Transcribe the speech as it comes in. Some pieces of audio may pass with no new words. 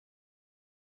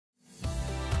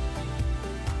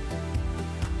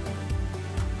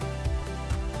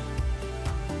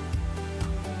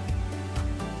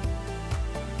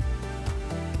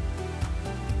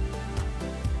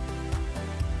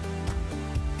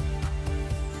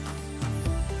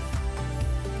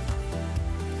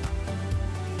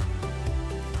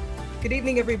Good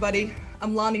evening, everybody.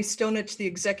 I'm Lonnie Stonich, the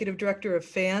Executive Director of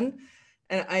FAN,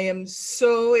 and I am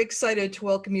so excited to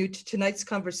welcome you to tonight's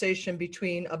conversation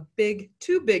between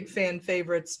two big fan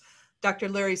favorites, Dr.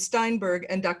 Larry Steinberg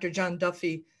and Dr. John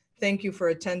Duffy. Thank you for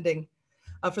attending.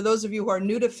 For those of you who are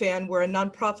new to FAN, we're a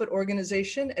nonprofit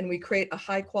organization, and we create a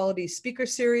high-quality speaker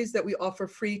series that we offer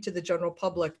free to the general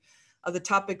public. The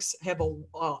topics have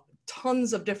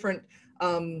tons of different,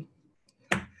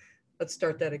 let's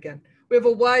start that again. We have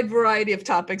a wide variety of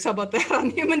topics, how about that,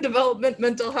 on human development,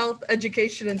 mental health,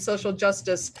 education, and social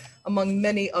justice, among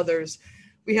many others.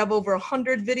 We have over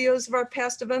 100 videos of our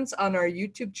past events on our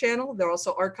YouTube channel. They're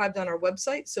also archived on our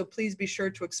website, so please be sure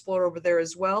to explore over there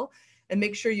as well. And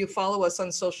make sure you follow us on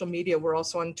social media. We're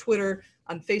also on Twitter,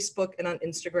 on Facebook, and on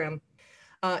Instagram.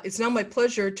 It's now my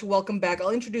pleasure to welcome back.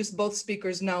 I'll introduce both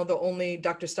speakers now, though only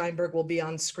Dr. Steinberg will be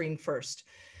on screen first.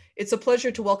 It's a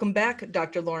pleasure to welcome back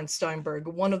Dr. Laurence Steinberg,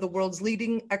 one of the world's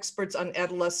leading experts on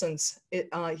adolescence.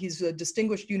 He's a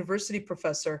distinguished university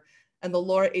professor and the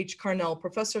Laura H. Carnell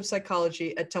Professor of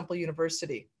Psychology at Temple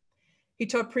University. He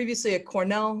taught previously at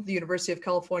Cornell, the University of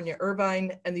California,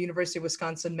 Irvine, and the University of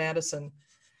Wisconsin-Madison.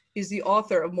 He's the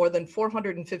author of more than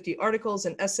 450 articles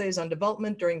and essays on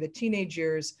development during the teenage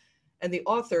years, and the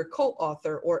author,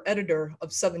 co-author, or editor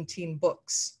of 17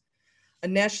 books. A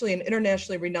nationally and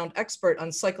internationally renowned expert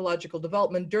on psychological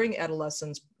development during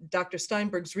adolescence, Dr.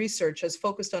 Steinberg's research has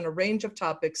focused on a range of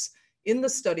topics in the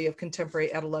study of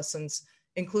contemporary adolescence,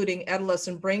 including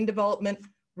adolescent brain development,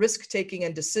 risk-taking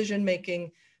and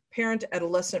decision-making,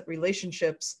 parent-adolescent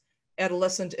relationships,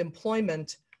 adolescent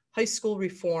employment, high school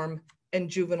reform, and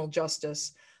juvenile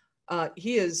justice.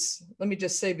 He is, let me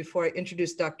just say before I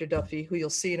introduce Dr. Duffy, who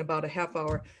you'll see in about a half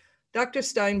hour, Dr.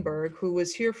 Steinberg, who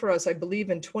was here for us, I believe,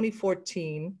 in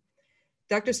 2014,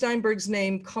 Dr. Steinberg's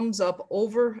name comes up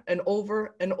over and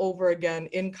over and over again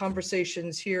in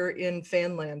conversations here in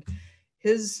Fanland.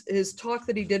 His talk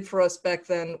that he did for us back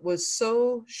then was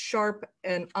so sharp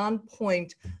and on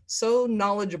point, so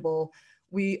knowledgeable.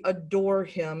 We adore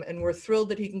him, and we're thrilled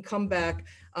that he can come back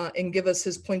and give us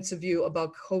his points of view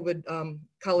about COVID,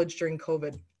 college during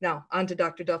COVID. Now, on to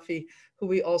Dr. Duffy, who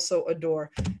we also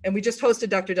adore. And we just hosted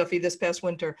Dr. Duffy this past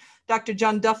winter. Dr.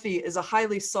 John Duffy is a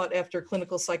highly sought after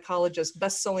clinical psychologist,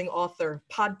 best-selling author,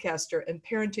 podcaster, and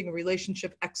parenting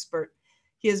relationship expert.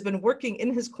 He has been working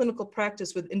in his clinical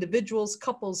practice with individuals,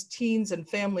 couples, teens, and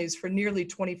families for nearly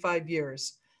 25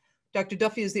 years. Dr.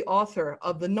 Duffy is the author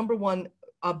of the #1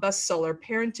 bestseller,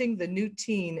 Parenting the New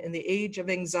Teen in the Age of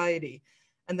Anxiety,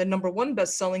 and the #1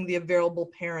 bestselling, The Available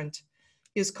Parent.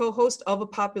 He is co-host of a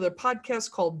popular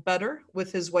podcast called Better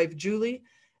with his wife, Julie,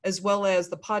 as well as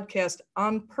the podcast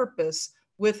On Purpose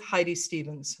with Heidi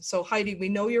Stevens. So Heidi, we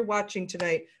know you're watching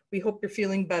tonight. We hope you're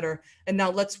feeling better. And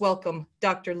now let's welcome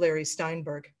Dr. Larry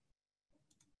Steinberg.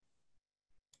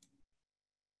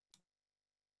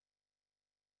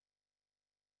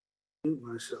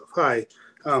 Myself. Hi.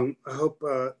 I hope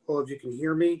all of you can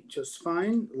hear me just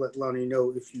fine. Let Lonnie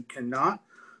know if you cannot.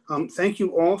 Thank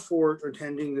you all for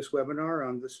attending this webinar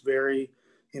on this very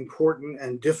important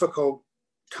and difficult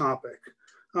topic.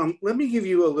 Let me give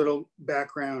you a little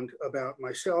background about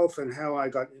myself and how I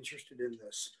got interested in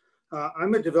this.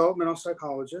 I'm a developmental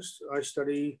psychologist. I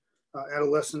study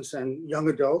adolescents and young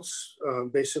adults,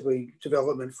 basically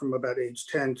development from about age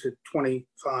 10 to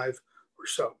 25 or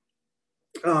so.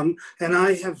 And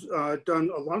I have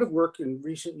done a lot of work in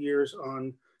recent years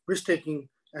on risk-taking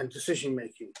and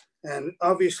decision-making. And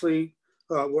obviously,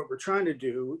 what we're trying to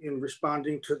do in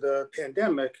responding to the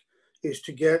pandemic is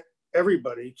to get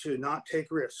everybody to not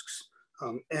take risks.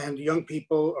 And young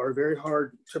people are very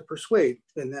hard to persuade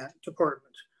in that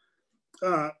department.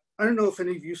 I don't know if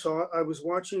any of you saw, I was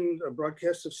watching a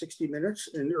broadcast of 60 Minutes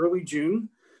in early June,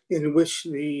 in which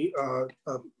the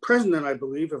president, I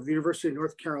believe, of the University of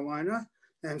North Carolina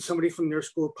and somebody from their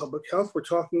School of Public Health were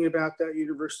talking about that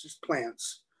university's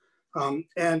plans.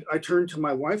 And I turned to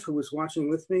my wife, who was watching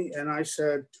with me, and I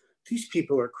said, these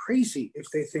people are crazy if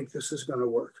they think this is going to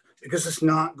work, because it's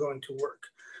not going to work.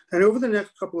 And over the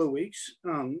next couple of weeks,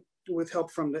 with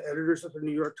help from the editors of the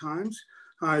New York Times,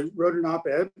 I wrote an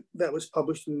op-ed that was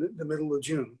published in the middle of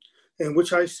June, in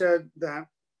which I said that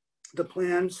the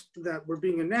plans that were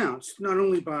being announced, not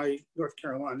only by North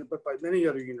Carolina, but by many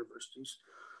other universities,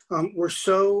 were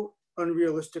so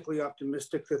unrealistically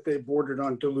optimistic that they bordered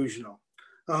on delusional.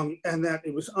 And that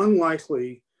it was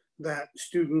unlikely that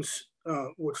students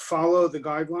would follow the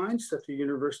guidelines that the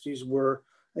universities were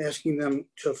asking them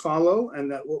to follow,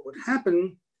 and that what would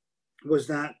happen was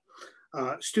that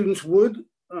students would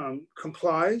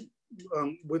comply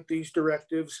with these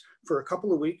directives for a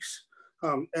couple of weeks,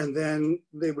 and then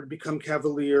they would become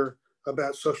cavalier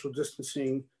about social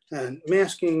distancing and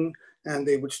masking, and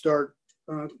they would start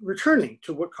returning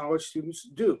to what college students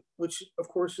do, which of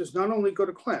course is not only go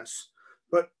to class,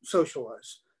 but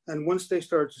socialize. And once they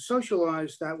started to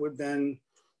socialize, that would then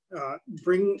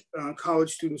bring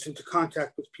college students into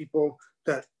contact with people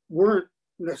that weren't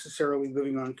necessarily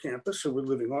living on campus, or were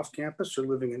living off campus, or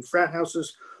living in frat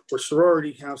houses or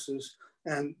sorority houses,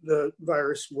 and the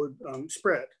virus would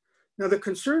spread. Now, the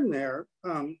concern there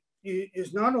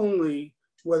is not only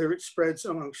whether it spreads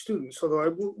among students, although I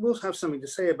will have something to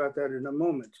say about that in a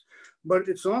moment, but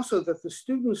it's also that the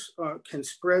students can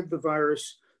spread the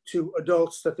virus to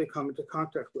adults that they come into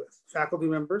contact with, faculty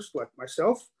members like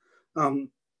myself,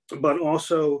 but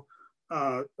also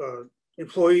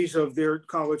employees of their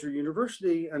college or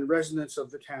university and residents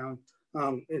of the town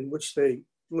in which they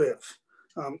live.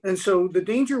 And so the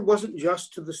danger wasn't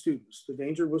just to the students, the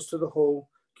danger was to the whole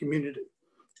community.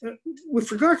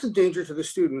 With regard to danger to the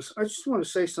students, I just want to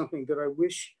say something that I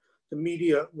wish the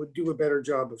media would do a better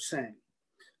job of saying.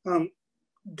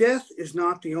 Death is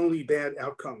not the only bad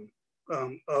outcome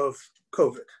of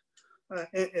COVID.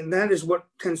 And that is what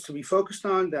tends to be focused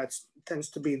on. That tends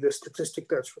to be the statistic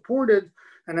that's reported.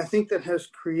 And I think that has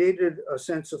created a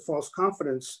sense of false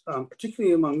confidence,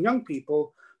 particularly among young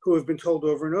people who have been told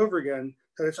over and over again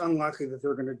that it's unlikely that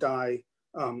they're going to die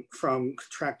from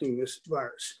contracting this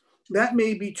virus. That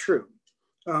may be true,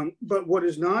 but what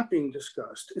is not being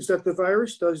discussed is that the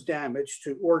virus does damage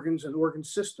to organs and organ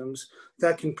systems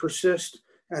that can persist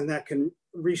and that can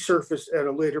resurface at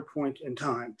a later point in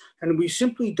time. And we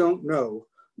simply don't know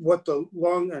what the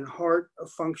lung and heart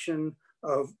function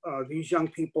of these young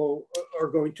people are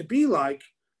going to be like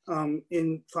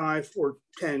in 5 or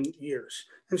 10 years.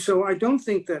 And so I don't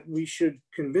think that we should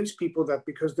convince people that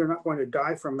because they're not going to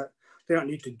die from it, they don't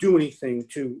need to do anything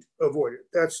to avoid it.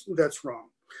 That's wrong.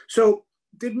 So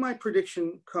did my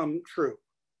prediction come true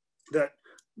that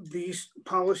these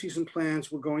policies and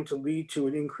plans were going to lead to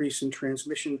an increase in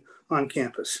transmission on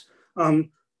campus? By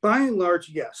and large,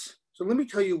 yes. So let me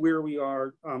tell you where we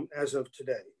are as of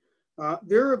today.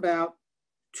 There are about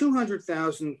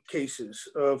 200,000 cases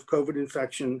of COVID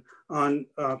infection on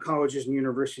colleges and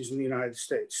universities in the United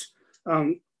States.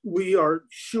 We are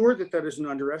sure that that is an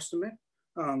underestimate.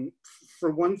 For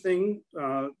one thing,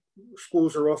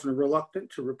 schools are often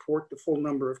reluctant to report the full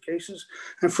number of cases.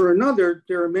 And for another,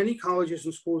 there are many colleges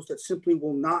and schools that simply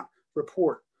will not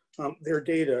report their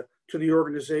data to the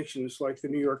organizations like the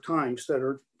New York Times that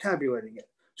are tabulating it.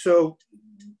 So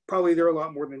probably there are a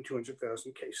lot more than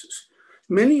 200,000 cases.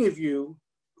 Many of you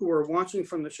who are watching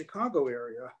from the Chicago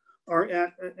area are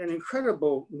at an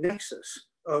incredible nexus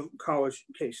of college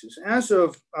cases. As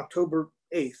of October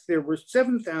 8th, there were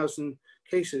 7,000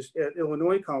 cases at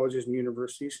Illinois colleges and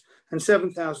universities and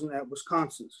 7,000 at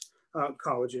Wisconsin's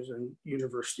colleges and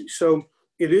universities. So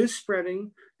it is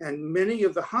spreading, and many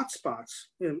of the hotspots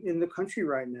in the country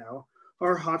right now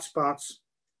are hotspots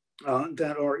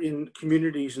that are in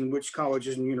communities in which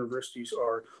colleges and universities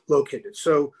are located.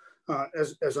 So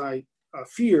as I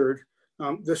feared,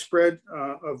 the spread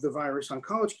of the virus on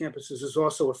college campuses is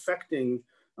also affecting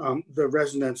the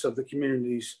residents of the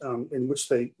communities in which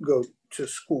they go to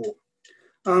school.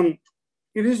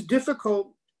 It is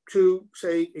difficult to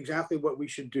say exactly what we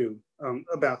should do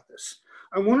about this.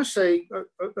 I want to say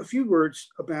a few words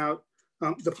about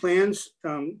the plans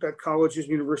that colleges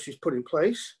and universities put in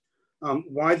place,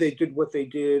 why they did what they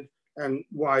did, and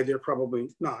why they're probably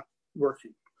not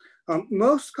working.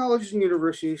 Most colleges and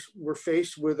universities were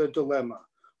faced with a dilemma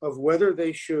of whether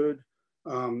they should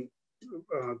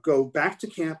go back to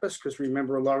campus, because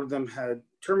remember, a lot of them had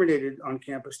terminated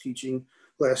on-campus teaching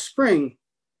last spring,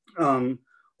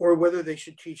 or whether they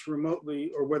should teach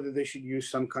remotely, or whether they should use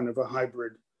some kind of a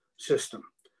hybrid system.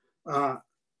 Why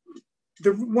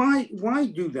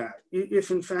do that?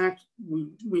 If in fact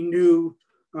we knew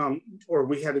or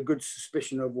we had a good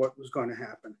suspicion of what was going to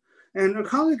happen. And a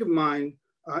colleague of mine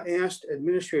asked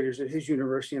administrators at his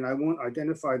university, and I won't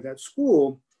identify that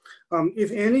school,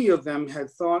 if any of them had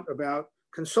thought about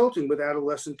consulting with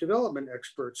adolescent development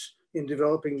experts in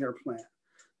developing their plan.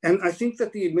 And I think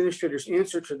that the administrator's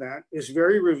answer to that is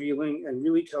very revealing and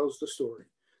really tells the story.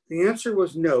 The answer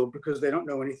was no, because they don't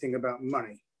know anything about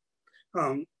money.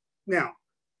 Now,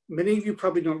 many of you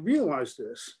probably don't realize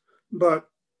this, but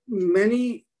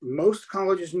most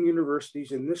colleges and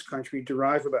universities in this country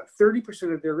derive about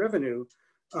 30% of their revenue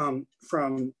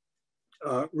from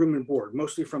room and board,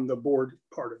 mostly from the board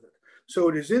part of it. So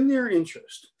it is in their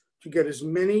interest to get as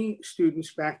many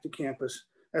students back to campus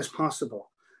as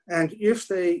possible. And if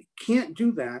they can't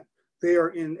do that, they are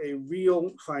in a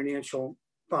real financial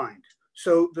bind.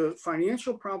 So the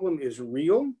financial problem is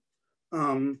real.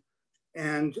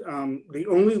 And the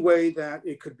only way that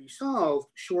it could be solved,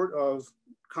 short of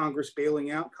Congress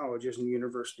bailing out colleges and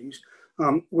universities,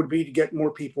 would be to get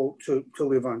more people to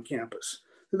live on campus.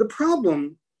 The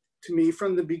problem to me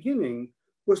from the beginning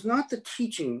was not the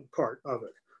teaching part of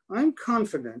it. I'm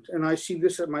confident, and I see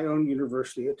this at my own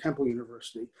university, at Temple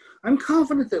University, I'm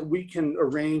confident that we can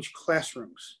arrange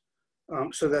classrooms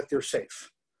so that they're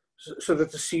safe, so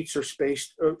that the seats are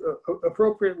spaced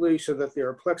appropriately, so that there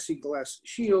are plexiglass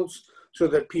shields, so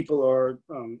that people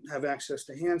have access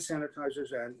to hand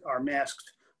sanitizers and are masked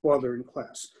while they're in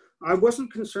class. I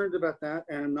wasn't concerned about that,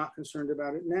 and I'm not concerned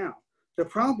about it now. The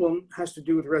problem has to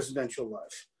do with residential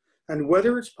life and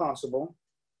whether it's possible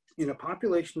in a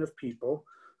population of people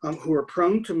who are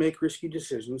prone to make risky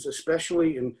decisions,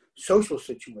 especially in social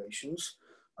situations,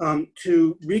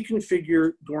 to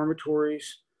reconfigure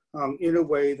dormitories in a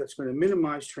way that's going to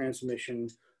minimize transmission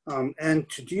and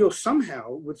to deal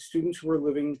somehow with students who are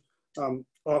living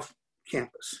off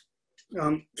campus.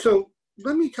 So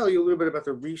let me tell you a little bit about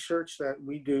the research that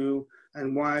we do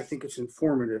and why I think it's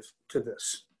informative to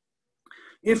this.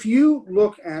 If you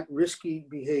look at risky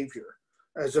behavior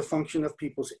as a function of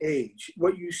people's age,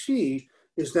 what you see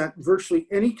is that virtually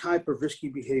any type of risky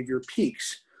behavior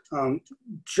peaks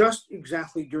just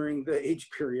exactly during the age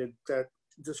period that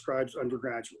describes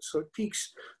undergraduates. So it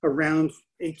peaks around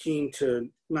 18 to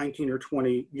 19 or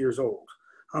 20 years old.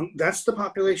 That's the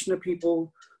population of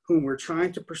people whom we're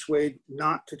trying to persuade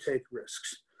not to take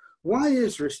risks. Why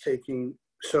is risk-taking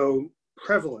so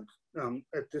prevalent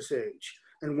at this age?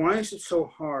 And why is it so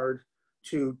hard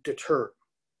to deter?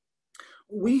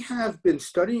 We have been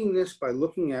studying this by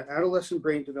looking at adolescent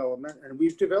brain development, and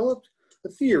we've developed a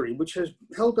theory which has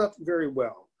held up very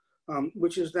well,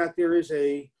 which is that there is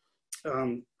a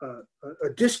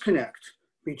disconnect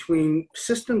between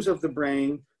systems of the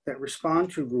brain that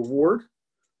respond to reward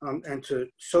and to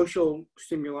social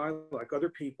stimuli like other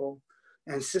people,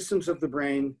 and systems of the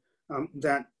brain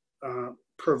that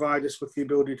provide us with the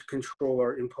ability to control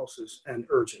our impulses and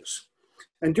urges.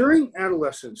 And during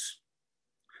adolescence,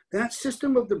 that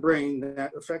system of the brain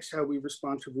that affects how we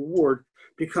respond to reward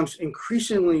becomes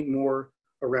increasingly more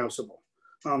arousable.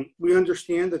 We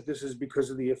understand that this is because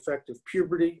of the effect of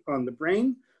puberty on the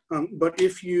brain, but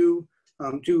if you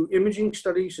do imaging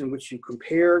studies in which you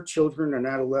compare children and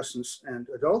adolescents and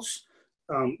adults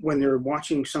when they're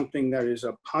watching something that is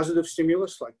a positive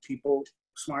stimulus, like people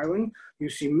smiling, you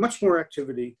see much more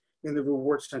activity in the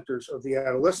reward centers of the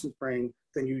adolescent brain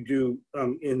than you do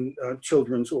in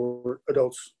children's or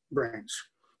adults' brains.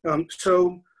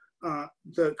 So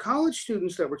the college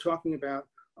students that we're talking about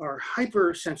are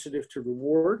hypersensitive to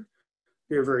reward.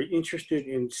 They're very interested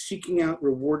in seeking out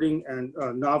rewarding and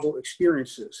novel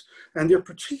experiences. And they're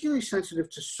particularly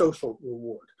sensitive to social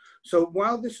reward. So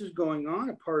while this is going on,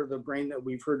 a part of the brain that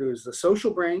we've heard of as the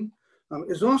social brain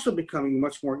is also becoming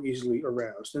much more easily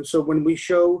aroused. And so when we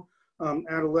show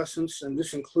adolescents, and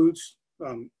this includes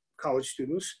college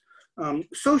students,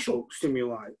 social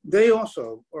stimuli, they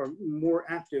also are more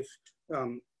active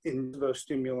in those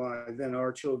stimuli than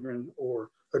our children or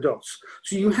adults.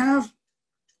 So you have,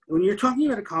 when you're talking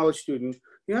about a college student,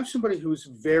 you have somebody who's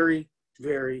very,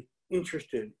 very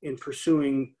interested in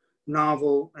pursuing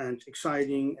novel and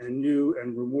exciting and new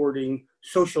and rewarding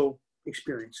social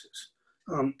experiences.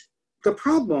 The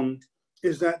problem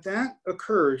is that that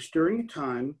occurs during a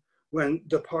time when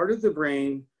the part of the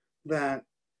brain that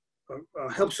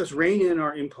helps us rein in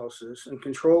our impulses and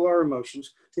control our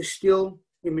emotions is still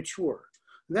immature.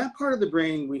 And that part of the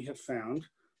brain, we have found,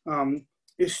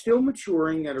 is still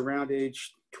maturing at around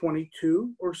age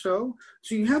 22 or so.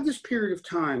 So you have this period of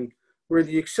time where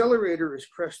the accelerator is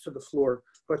pressed to the floor,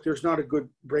 but there's not a good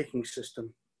braking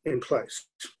system in place.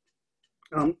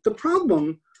 The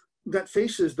problem that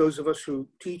faces those of us who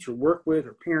teach or work with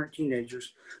or parent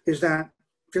teenagers is that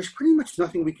there's pretty much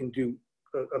nothing we can do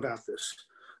about this.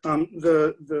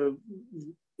 The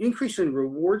increase in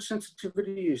reward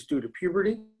sensitivity is due to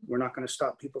puberty. We're not going to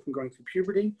stop people from going through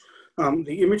puberty.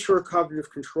 The immature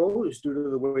cognitive control is due to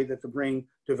the way that the brain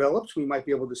develops. We might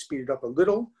be able to speed it up a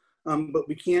little, but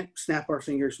we can't snap our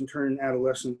fingers and turn an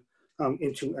adolescent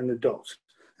into an adult.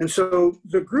 And so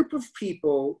the group of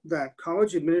people that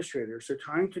college administrators are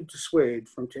trying to dissuade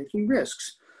from taking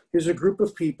risks is a group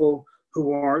of people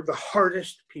who are the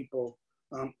hardest people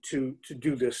to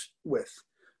do this with.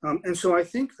 And so I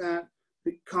think that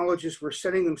the colleges were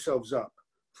setting themselves up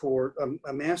for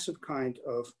a massive kind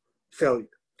of failure.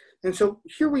 And so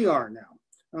here we are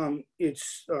now.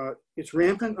 It's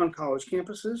rampant on college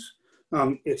campuses.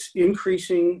 It's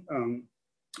increasing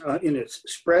in its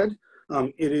spread.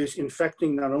 It is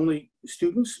infecting not only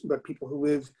students, but people who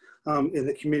live in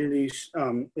the communities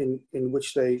in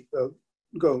which they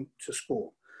go to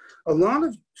school. A lot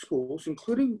of schools,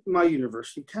 including my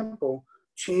university, Temple,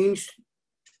 changed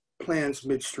plans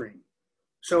midstream.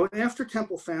 So after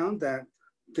Temple found that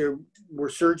there were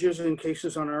surges in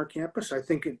cases on our campus, I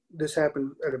think this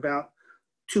happened at about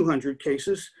 200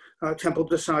 cases, Temple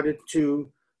decided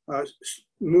to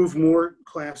move more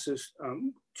classes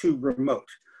to remote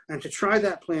and to try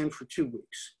that plan for 2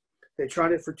 weeks. They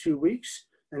tried it for 2 weeks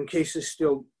and cases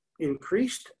still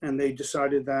increased, and they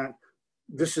decided that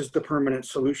this is the permanent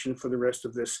solution for the rest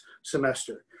of this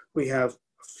semester. We have a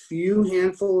few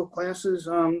handful of classes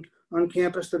on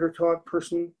campus that are taught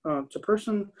person to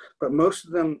person, but most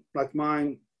of them, like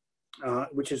mine,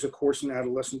 which is a course in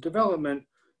adolescent development,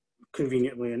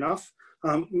 conveniently enough,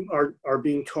 are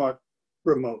being taught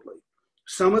remotely.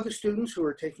 Some of the students who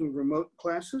are taking remote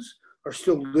classes are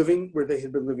still living where they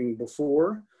had been living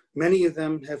before. Many of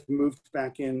them have moved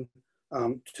back in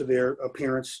to their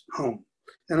parents' home.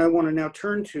 And I want to now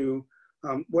turn to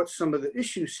what some of the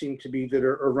issues seem to be that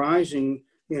are arising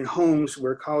in homes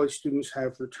where college students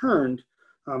have returned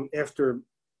after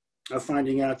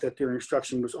finding out that their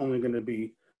instruction was only going to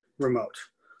be remote.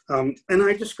 And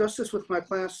I discussed this with my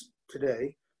class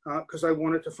today because I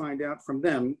wanted to find out from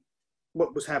them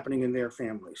what was happening in their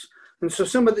families. And so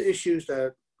some of the issues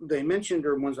that they mentioned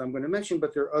are ones I'm going to mention,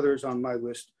 but there are others on my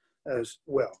list as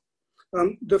well.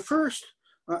 The first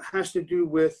has to do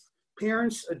with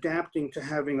parents adapting to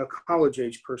having a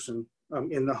college-age person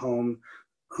in the home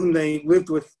whom they lived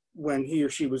with when he or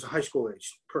she was a high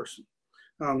school-age person.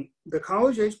 The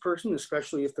college-age person,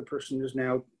 especially if the person is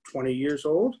now 20 years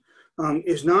old,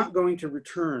 is not going to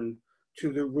return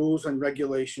to the rules and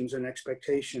regulations and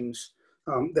expectations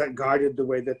that guided the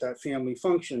way that that family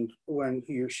functioned when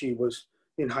he or she was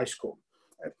in high school.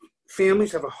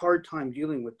 Families have a hard time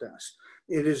dealing with this.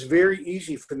 It is very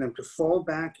easy for them to fall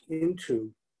back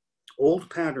into old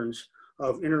patterns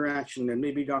of interaction, and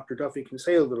maybe Dr. Duffy can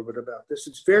say a little bit about this.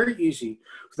 It's very easy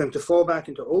for them to fall back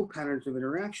into old patterns of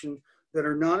interaction that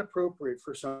are not appropriate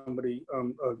for somebody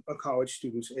a college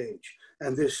student's age.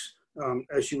 And this,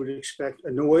 as you would expect,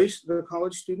 annoys the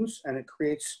college students, and it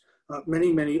creates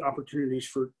many, many opportunities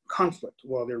for conflict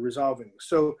while they're resolving.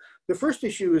 So the first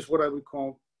issue is what I would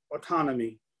call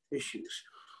autonomy issues.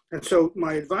 And so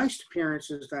my advice to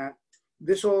parents is that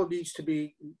this all needs to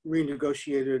be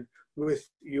renegotiated with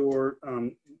your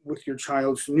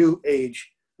child's new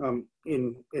age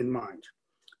in mind.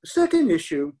 The second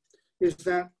issue is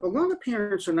that a lot of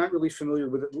parents are not really familiar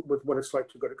with what it's like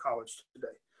to go to college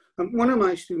today. One of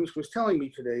my students was telling me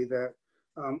today that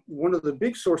one of the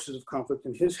big sources of conflict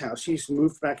in his house, he's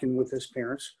moved back in with his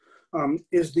parents,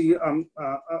 is the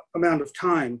amount of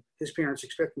time his parents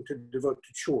expect him to devote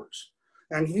to chores.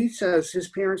 And he says his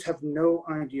parents have no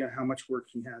idea how much work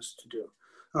he has to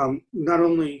do. Not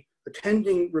only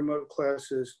attending remote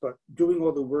classes, but doing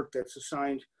all the work that's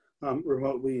assigned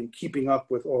remotely and keeping up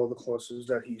with all the classes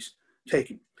that he's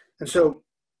taking. And so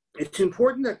it's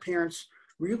important that parents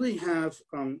really have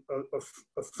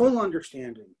a full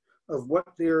understanding of what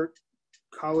their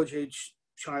college-age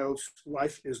child's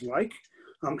life is like,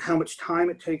 how much time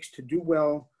it takes to do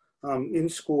well in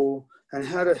school, and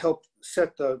how to help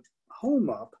set the home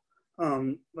up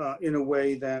in a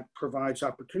way that provides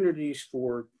opportunities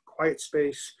for quiet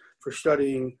space, for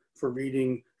studying, for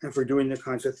reading, and for doing the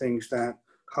kinds of things that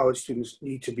college students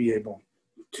need to be able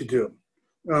to do.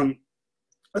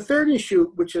 A third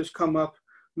issue, which has come up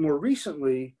more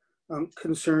recently,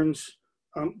 concerns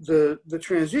the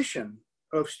transition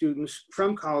of students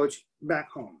from college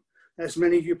back home. As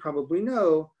many of you probably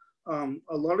know,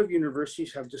 a lot of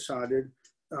universities have decided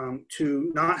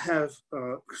to not have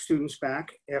students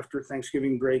back after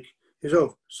Thanksgiving break is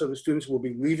over. So the students will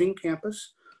be leaving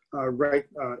campus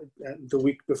the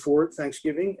week before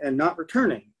Thanksgiving and not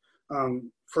returning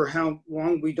for how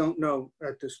long we don't know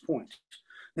at this point.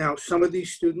 Now, some of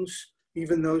these students,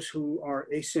 even those who are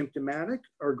asymptomatic,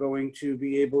 are going to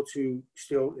be able to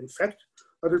still infect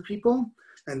other people,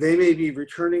 and they may be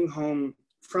returning home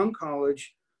from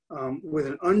college with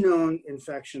an unknown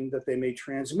infection that they may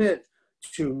transmit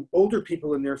to older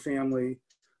people in their family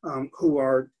who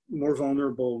are more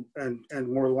vulnerable and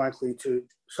more likely to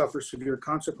suffer severe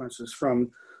consequences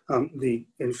from the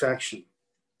infection.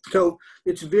 So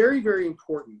it's very, very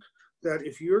important that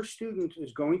if your student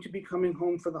is going to be coming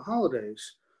home for the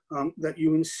holidays, that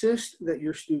you insist that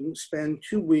your student spend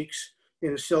 2 weeks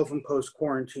in a self-imposed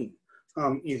quarantine,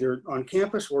 either on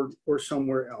campus or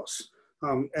somewhere else.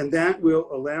 And that will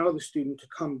allow the student to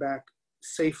come back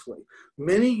safely.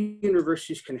 Many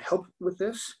universities can help with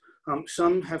this.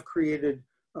 Some have created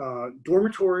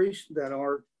dormitories that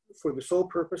are for the sole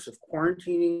purpose of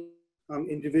quarantining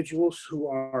individuals who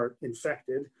are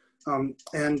infected.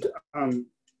 And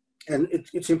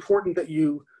it's important that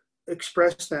you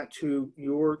express that to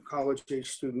your college-age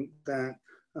student, that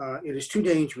it is too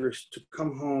dangerous to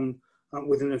come home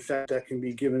with an effect that can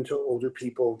be given to older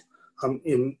people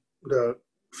in the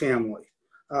family.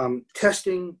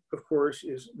 Testing, of course,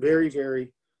 is very,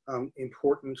 very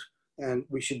important, and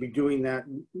we should be doing that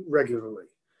regularly.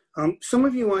 Some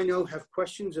of you I know have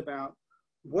questions about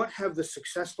what have the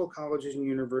successful colleges and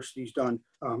universities done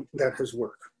that has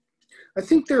worked. I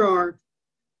think there are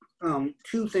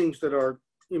two things that are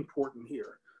important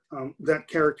here that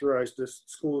characterize the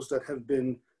schools that have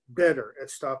been better at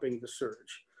stopping the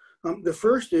surge. The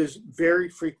first is very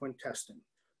frequent testing.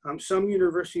 Some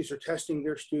universities are testing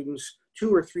their students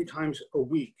 2 or 3 times a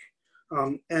week.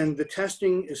 And the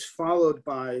testing is followed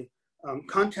by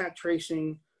contact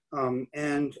tracing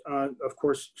and of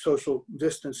course, social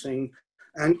distancing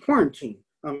and quarantine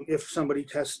if somebody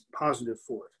tests positive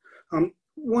for it.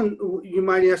 You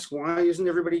might ask, why isn't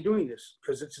everybody doing this?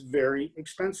 Because it's very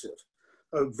expensive.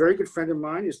 A very good friend of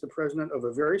mine is the president of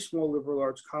a very small liberal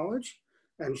arts college,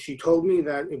 and she told me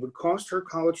that it would cost her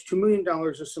college $2 million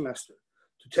a semester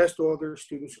to test all their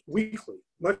students weekly,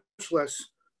 much less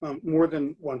more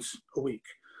than once a week.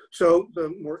 So the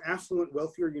more affluent,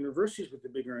 wealthier universities with the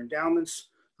bigger endowments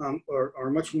are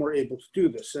much more able to do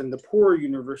this. And the poorer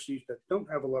universities that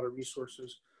don't have a lot of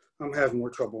resources have more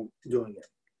trouble doing it.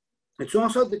 It's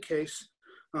also the case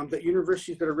that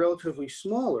universities that are relatively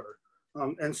smaller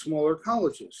and smaller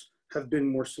colleges have been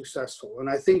more successful. And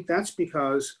I think that's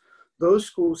because those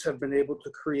schools have been able to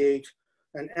create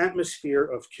an atmosphere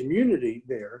of community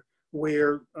there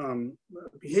where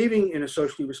behaving in a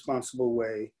socially responsible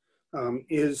way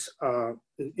is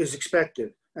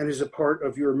expected and is a part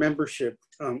of your membership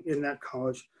in that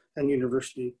college and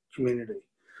university community.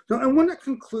 So I want to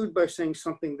conclude by saying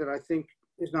something that I think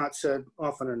is not said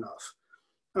often enough.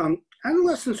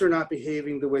 Adolescents are not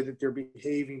behaving the way that they're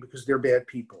behaving because they're bad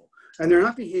people. And they're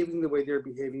not behaving the way they're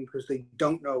behaving because they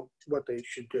don't know what they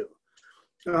should do.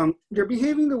 They're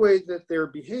behaving the way that they're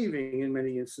behaving in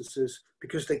many instances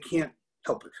because they can't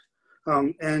help it.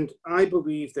 And I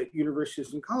believe that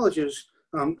universities and colleges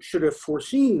should have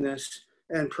foreseen this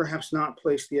and perhaps not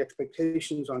placed the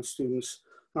expectations on students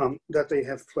that they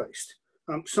have placed.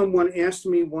 Someone asked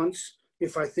me once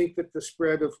if I think that the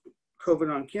spread of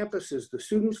COVID on campus is the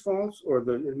students' fault or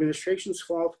the administration's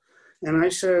fault. And I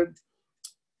said,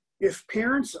 if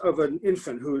parents of an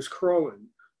infant who is crawling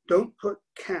don't put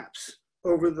caps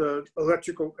over the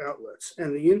electrical outlets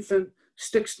and the infant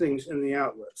sticks things in the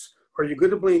outlets, are you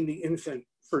going to blame the infant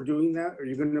for doing that? Or are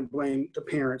you going to blame the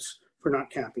parents for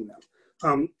not capping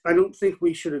them? I don't think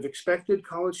we should have expected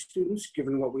college students,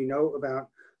 given what we know about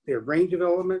their brain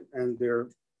development and their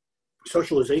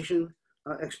socialization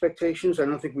expectations. I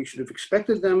don't think we should have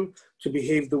expected them to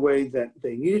behave the way that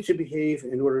they needed to behave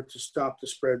in order to stop the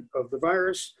spread of the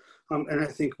virus. And I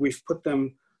think we've put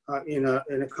them in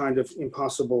a kind of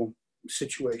impossible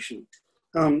situation.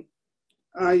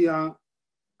 I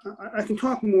can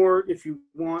talk more if you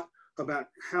want about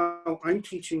how I'm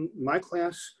teaching my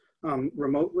class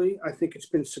remotely. I think it's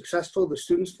been successful. The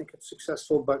students think it's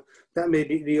successful, but that may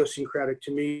be idiosyncratic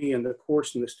to me and the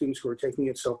course and the students who are taking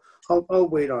it. So I'll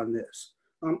wait on this.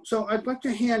 So I'd like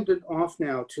to hand it off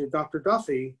now to Dr.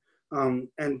 Duffy, and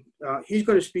he's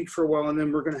going to speak for a while, and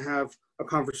then we're going to have a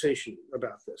conversation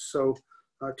about this. So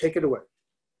take it away.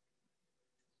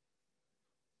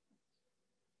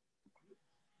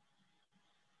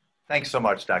 Thanks so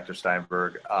much, Dr.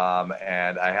 Steinberg.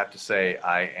 And I have to say,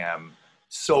 I am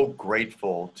so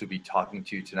grateful to be talking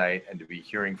to you tonight and to be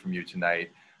hearing from you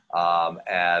tonight.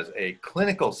 As a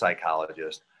clinical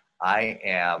psychologist, I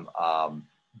am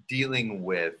dealing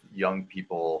with young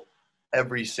people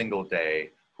every single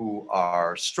day who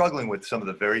are struggling with some of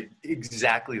the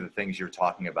exactly the things you're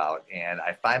talking about. And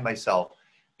I find myself,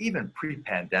 even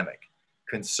pre-pandemic,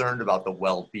 concerned about the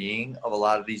well-being of a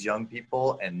lot of these young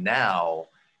people. And now,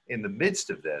 in the midst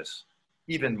of this,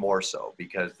 even more so,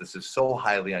 because this is so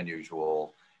highly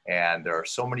unusual and there are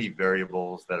so many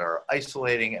variables that are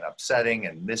isolating and upsetting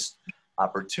and missed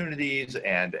opportunities.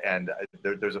 And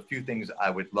there's a few things I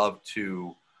would love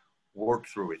to work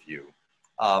through with you.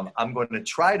 I'm going to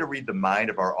try to read the mind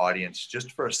of our audience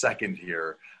just for a second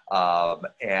here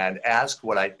and ask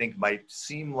what I think might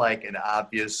seem like an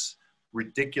obvious,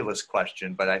 ridiculous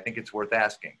question, but I think it's worth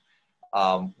asking.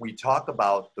 We talk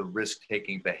about the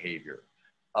risk-taking behavior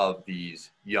of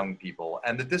these young people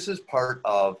and that this is part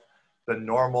of the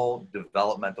normal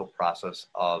developmental process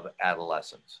of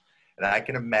adolescence. And I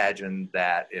can imagine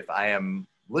that if I am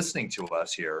listening to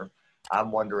us here,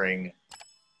 I'm wondering,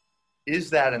 is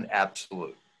that an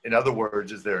absolute? In other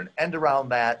words, is there an end around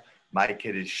that? My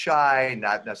kid is shy,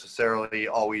 not necessarily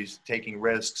always taking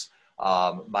risks.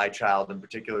 My child in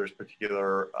particular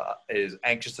is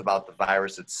anxious about the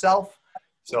virus itself.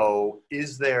 So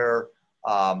is there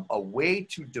a way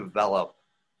to develop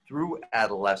through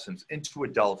adolescence into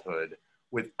adulthood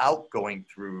without going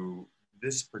through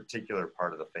this particular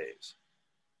part of the phase?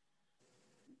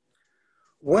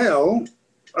 Well,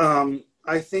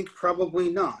 I think probably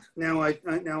not. Now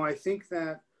I think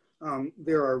that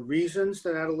there are reasons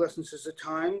that adolescence is a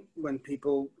time when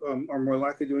people are more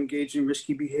likely to engage in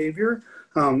risky behavior.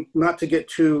 Not to get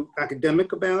too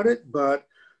academic about it, but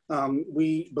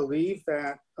we believe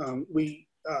that we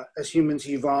as humans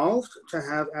evolved to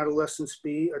have adolescence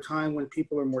be a time when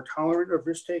people are more tolerant of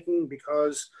risk-taking,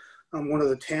 because one of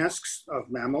the tasks of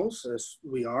mammals, as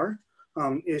we are,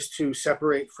 is to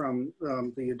separate from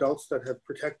the adults that have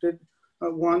protected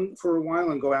one for a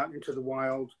while and go out into the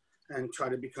wild and try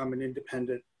to become an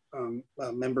independent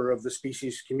member of the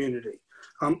species community.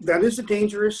 That is a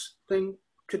dangerous thing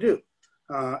to do.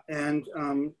 And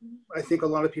I think a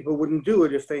lot of people wouldn't do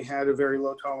it if they had a very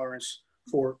low tolerance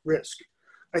for risk.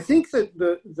 I think that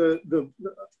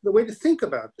the way to think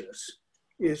about this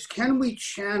is, can we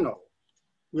channel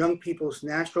young people's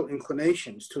natural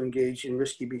inclinations to engage in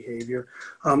risky behavior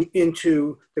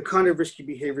into the kind of risky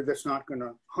behavior that's not going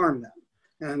to harm them?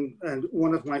 And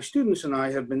one of my students and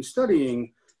I have been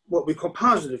studying what we call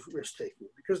positive risk-taking,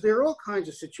 because there are all kinds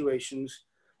of situations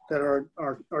that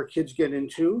our kids get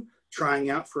into, trying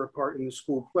out for a part in the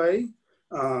school play,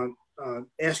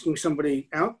 asking somebody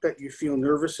out that you feel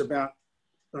nervous about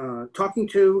talking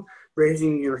to,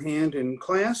 raising your hand in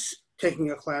class,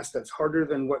 taking a class that's harder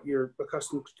than what you're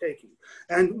accustomed to taking.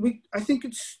 And I think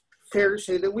it's fair to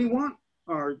say that we want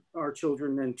our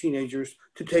children and teenagers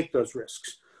to take those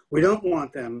risks. We don't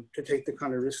want them to take the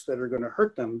kind of risks that are going to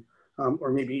hurt them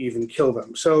or maybe even kill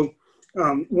them. So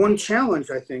one challenge,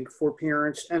 I think, for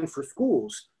parents and for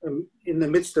schools in the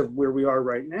midst of where we are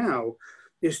right now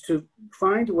is to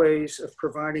find ways of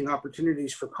providing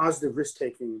opportunities for positive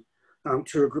risk-taking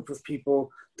to a group of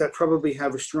people that probably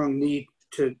have a strong need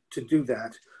to do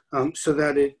that, so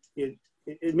that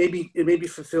it maybe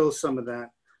fulfills some of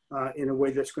that in a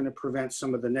way that's going to prevent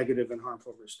some of the negative and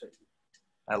harmful risk-taking.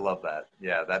 I love that.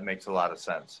 Yeah, that makes a lot of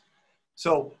sense.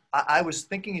 So I was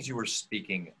thinking as you were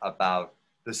speaking about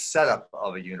the setup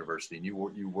of a university, and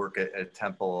you work at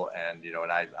Temple, and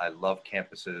and I love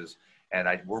campuses, and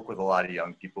I work with a lot of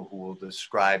young people who will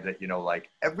describe that like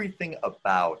everything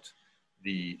about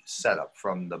the setup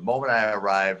from the moment I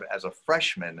arrive as a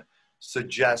freshman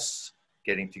suggests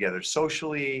getting together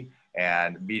socially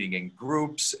and meeting in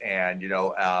groups and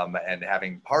and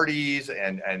having parties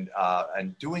and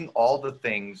doing all the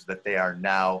things that they are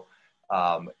now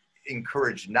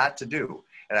encouraged not to do.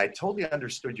 And I totally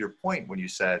understood your point when you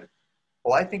said,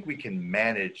 oh, I think we can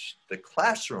manage the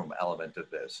classroom element of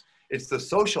this. It's the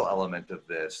social element of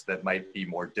this that might be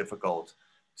more difficult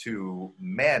to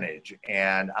manage.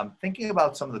 And I'm thinking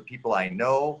about some of the people I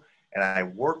know and I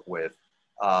work with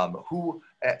who,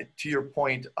 to your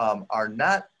point, are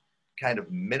not kind of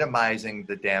minimizing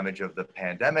the damage of the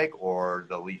pandemic or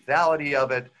the lethality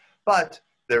of it, but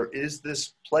there is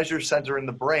this pleasure center in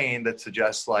the brain that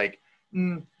suggests like,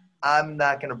 I'm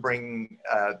not going to bring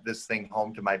this thing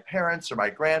home to my parents or my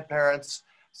grandparents,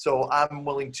 so I'm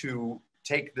willing to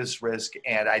take this risk,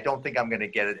 and I don't think I'm going to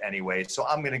get it anyway, so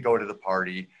I'm going to go to the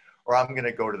party, or I'm going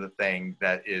to go to the thing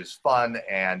that is fun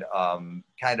and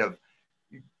kind of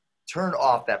turn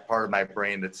off that part of my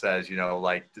brain that says,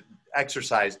 like,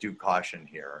 exercise due caution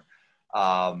here.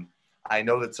 I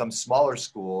know that some smaller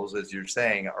schools, as you're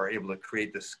saying, are able to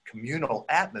create this communal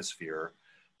atmosphere,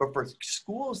 but for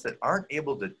schools that aren't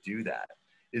able to do that,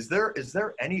 is there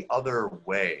any other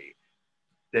way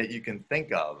that you can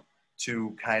think of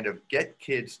to kind of get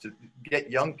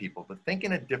young people to think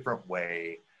in a different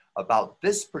way about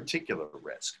this particular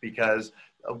risk? Because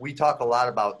we talk a lot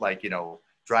about, like,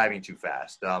 driving too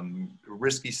fast,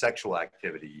 risky sexual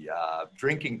activity,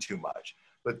 drinking too much,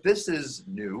 but this is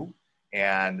new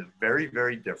and very,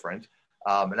 very different.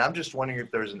 And I'm just wondering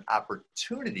if there's an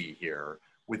opportunity here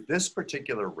with this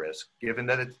particular risk, given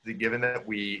that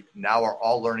we now are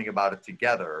all learning about it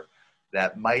together,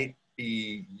 that might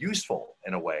be useful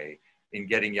in a way in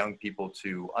getting young people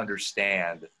to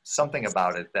understand something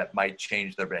about it that might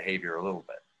change their behavior a little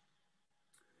bit.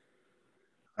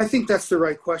 I think that's the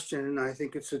right question, and I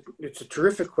think it's a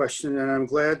terrific question, and I'm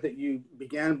glad that you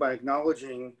began by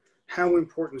acknowledging how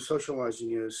important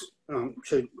socializing is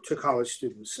to college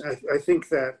students. I think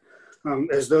that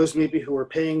As those maybe who are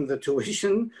paying the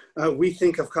tuition, we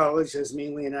think of college as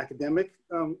mainly an academic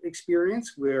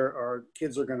experience where our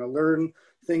kids are going to learn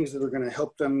things that are going to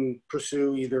help them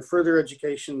pursue either further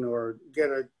education or get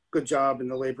a good job in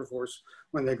the labor force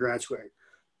when they graduate.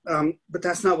 But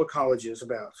that's not what college is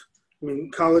about. I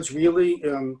mean, college really,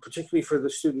 particularly for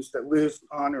the students that live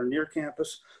on or near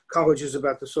campus, college is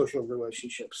about the social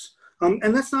relationships.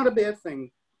 And that's not a bad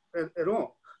thing at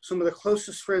all. Some of the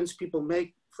closest friends people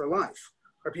make for life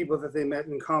are people that they met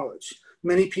in college.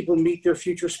 Many people meet their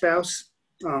future spouse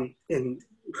in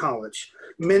college.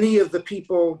 Many of the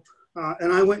people,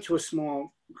 and I went to a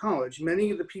small college,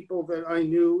 many of the people that I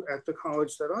knew at the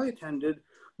college that I attended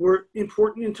were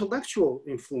important intellectual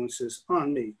influences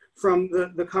on me from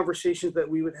the conversations that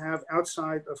we would have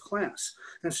outside of class.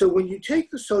 And so when you take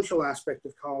the social aspect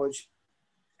of college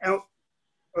out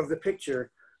of the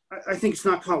picture, I think it's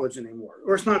not college anymore,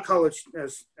 or it's not college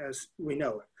as we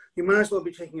know it. You might as well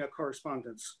be taking a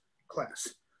correspondence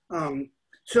class.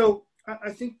 So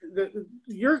I think that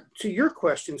to your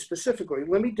question specifically,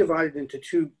 let me divide it into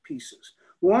two pieces.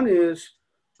 One is,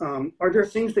 are there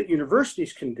things that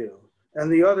universities can do? And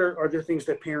the other, are there things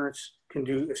that parents can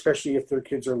do, especially if their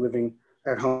kids are living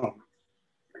at home?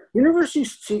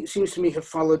 Universities, seems to me, have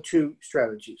followed two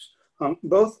strategies,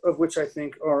 both of which I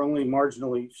think are only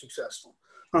marginally successful.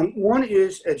 One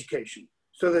is education,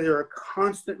 so that there are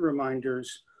constant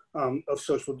reminders of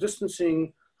social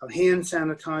distancing, of hand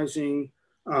sanitizing,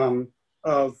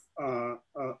 of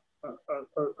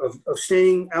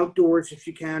staying outdoors if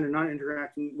you can and not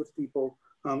interacting with people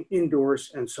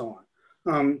indoors and so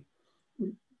on.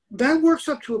 That works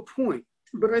up to a point,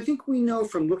 but I think we know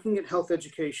from looking at health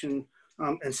education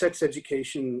and sex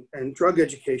education and drug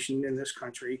education in this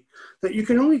country that you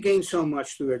can only gain so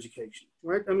much through education,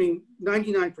 right? I mean,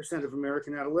 99% of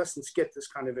American adolescents get this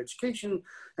kind of education,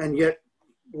 and yet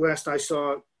last I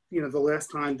saw, the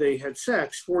last time they had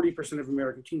sex, 40% of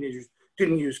American teenagers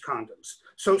didn't use condoms.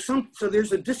 So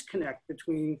there's a disconnect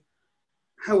between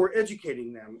how we're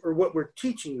educating them or what we're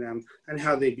teaching them and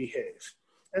how they behave.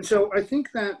 And so I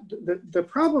think that the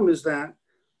problem is that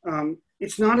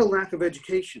it's not a lack of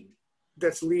education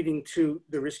that's leading to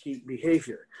the risky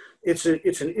behavior. It's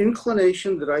an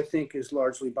inclination that I think is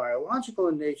largely biological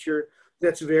in nature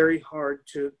that's very hard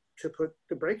to put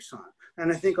the brakes on.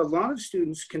 And I think a lot of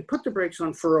students can put the brakes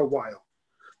on for a while,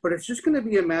 but it's just going to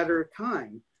be a matter of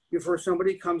time before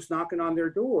somebody comes knocking on their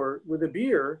door with a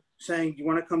beer saying, "You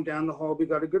want to come down the hall? We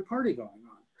got a good party going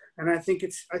on." And I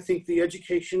think the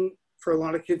education for a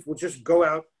lot of kids will just go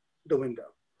out the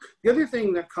window. The other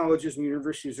thing that colleges and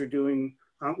universities are doing,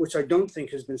 which I don't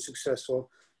think has been successful,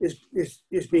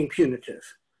 is being punitive,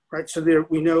 right? So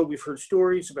we've heard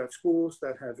stories about schools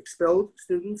that have expelled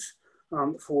students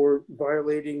for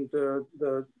violating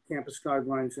the campus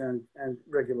guidelines and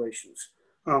regulations.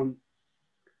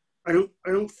 I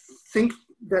don't think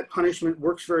that punishment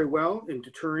works very well in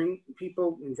deterring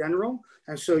people in general.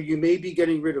 And so you may be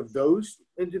getting rid of those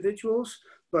individuals,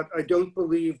 but I don't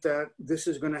believe that this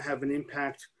is going to have an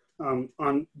impact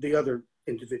on the other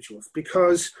individuals.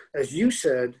 Because, as you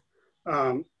said,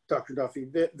 Dr. Duffy,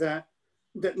 that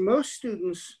most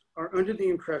students are under the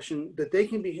impression that they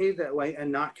can behave that way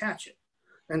and not catch it.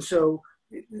 And so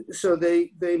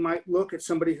they might look at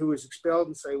somebody who is expelled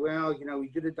and say, well, we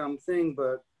did a dumb thing,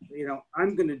 but,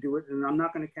 I'm going to do it and I'm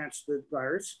not going to catch the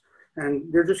virus.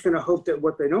 And they're just going to hope that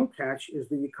what they don't catch is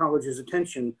the college's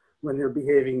attention when they're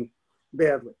behaving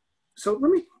badly. So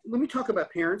let me talk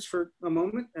about parents for a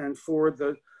moment and for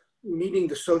meeting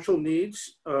the social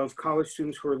needs of college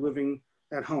students who are living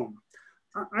at home.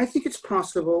 I think it's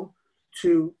possible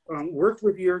to work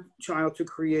with your child to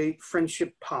create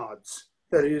friendship pods.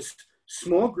 That is,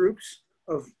 small groups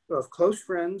of close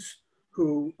friends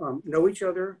who know each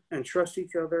other and trust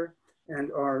each other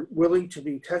and are willing to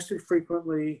be tested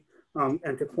frequently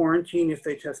and to quarantine if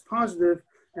they test positive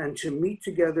and to meet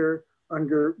together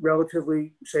under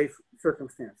relatively safe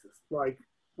circumstances, like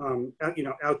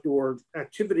outdoor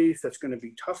activities. That's going to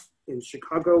be tough in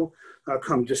Chicago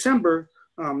come December,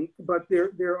 but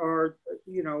there are,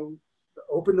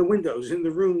 open the windows in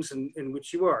the rooms in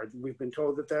which you are. We've been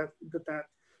told that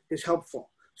is helpful.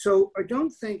 So I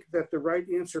don't think that the right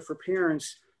answer for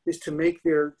parents is to make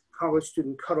their college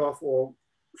student cut off all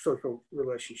social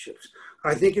relationships.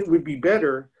 I think it would be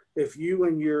better if you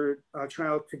and your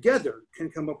child together can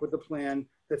come up with a plan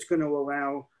that's going to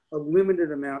allow a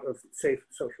limited amount of safe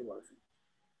socializing.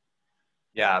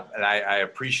 Yeah, and I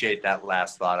appreciate that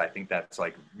last thought. I think that's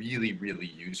like really, really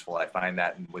useful. I find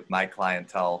that with my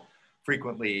clientele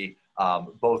frequently,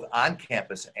 both on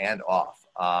campus and off.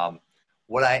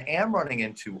 What I am running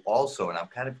into also, and I'm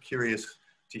kind of curious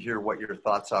to hear what your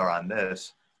thoughts are on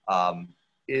this,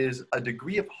 is a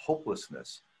degree of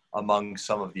hopelessness among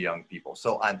some of the young people.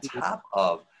 So on top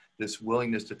of this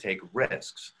willingness to take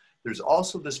risks, there's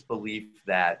also this belief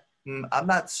that I'm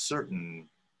not certain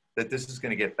that this is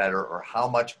going to get better or how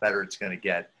much better it's going to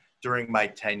get during my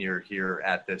tenure here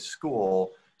at this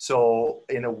school. So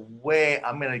in a way,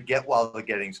 I'm going to get while the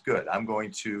getting's good. I'm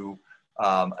going to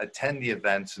attend the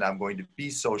events and I'm going to be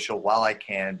social while I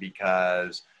can,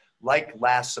 because like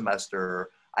last semester,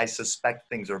 I suspect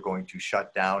things are going to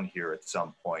shut down here at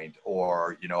some point,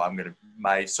 or, you know,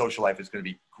 my social life is going to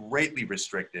be greatly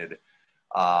restricted.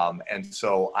 And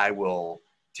so I will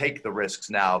take the risks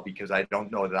now because I don't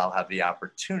know that I'll have the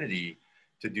opportunity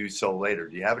to do so later.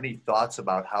 Do you have any thoughts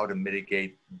about how to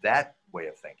mitigate that way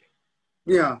of thinking?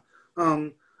 Yeah.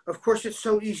 Of course, it's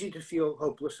so easy to feel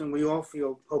hopeless, and we all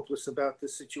feel hopeless about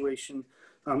this situation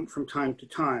from time to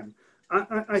time.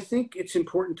 I think it's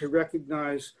important to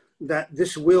recognize that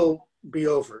this will be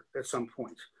over at some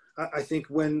point. I think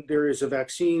when there is a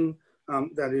vaccine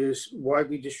that is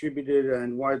widely distributed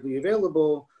and widely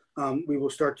available, we will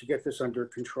start to get this under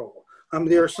control.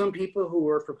 There are some people who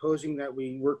are proposing that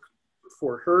we work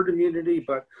for herd immunity,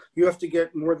 but you have to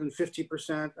get more than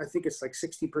 50%, I think it's like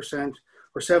 60%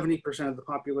 or 70% of the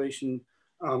population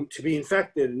to be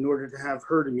infected in order to have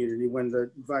herd immunity when the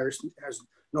virus has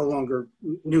no longer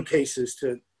new cases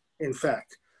to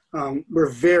infect. We're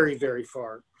very, very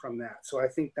far from that. So I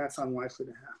think that's unlikely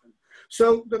to happen.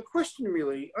 So the question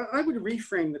really, I would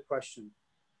reframe the question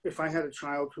if I had a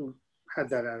child who had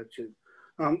that attitude,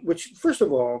 which first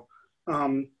of all,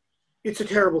 it's a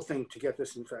terrible thing to get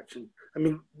this infection. I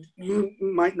mean, you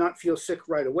might not feel sick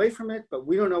right away from it, but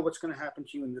we don't know what's going to happen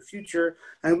to you in the future.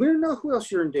 And we don't know who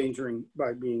else you're endangering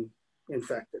by being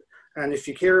infected. And if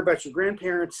you care about your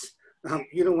grandparents,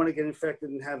 you don't want to get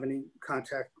infected and have any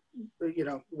contact, you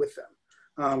know, with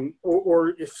them.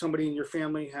 Or if somebody in your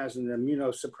family has an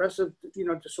immunosuppressive, you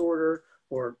know, disorder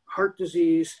or heart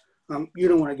disease, you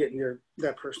don't want to get near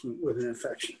that person with an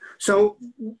infection. So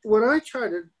what I try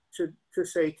to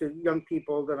say to young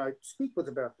people that I speak with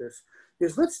about this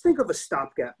is, let's think of a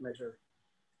stopgap measure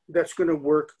that's going to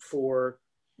work for,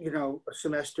 you know, a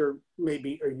semester,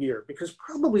 maybe a year, because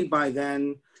probably by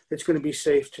then it's going to be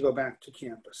safe to go back to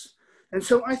campus. And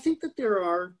so I think that there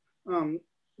are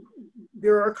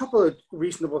a couple of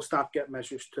reasonable stopgap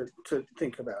measures to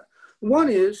think about. One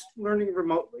is learning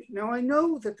remotely. Now, I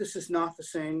know that this is not the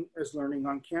same as learning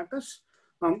on campus,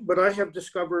 but I have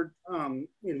discovered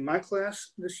in my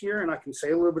class this year, and I can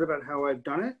say a little bit about how I've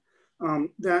done it,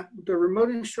 that the remote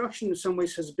instruction in some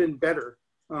ways has been better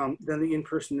than the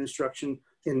in-person instruction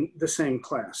in the same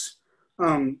class.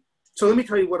 So let me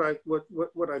tell you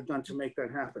what I've done to make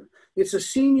that happen. It's a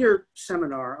senior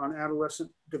seminar on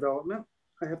adolescent development.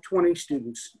 I have 20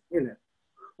 students in it.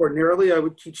 Ordinarily, I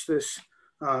would teach this.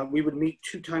 We would meet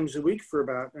 2 times a week for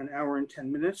about an hour and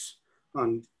 10 minutes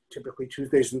on typically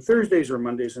Tuesdays and Thursdays or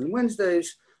Mondays and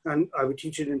Wednesdays. And I would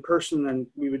teach it in person and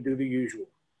we would do the usual.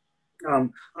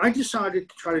 I decided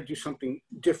to try to do something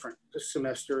different this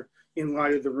semester in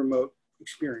light of the remote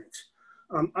experience.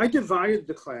 I divided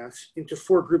the class into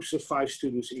 4 groups of 5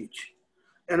 students each.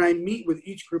 And I meet with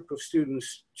each group of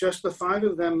students, just the 5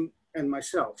 of them and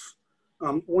myself,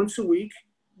 once a week,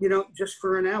 you know, just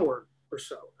for an hour or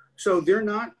so. So they're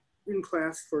not in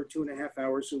class for 2.5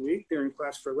 hours a week. They're in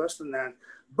class for less than that,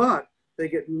 but they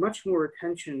get much more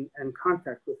attention and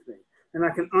contact with me. And I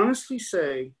can honestly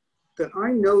say that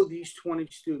I know these 20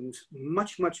 students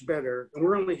much, much better, and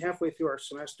we're only halfway through our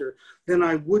semester, than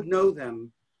I would know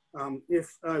them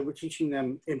if I were teaching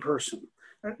them in person.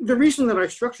 The reason that I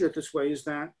structure it this way is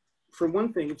that, for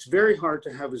one thing, it's very hard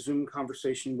to have a Zoom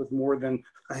conversation with more than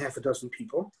a half a dozen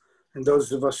people. And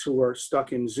those of us who are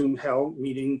stuck in Zoom hell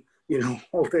meeting, you know,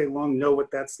 all day long know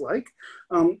what that's like.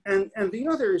 And the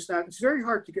other is that it's very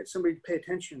hard to get somebody to pay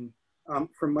attention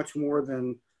for much more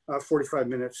than 45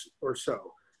 minutes or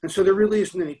so. And so there really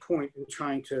isn't any point in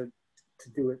trying to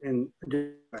do it in a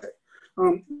different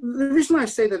way. The reason I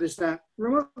say that is that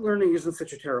remote learning isn't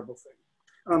such a terrible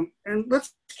thing. And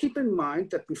let's keep in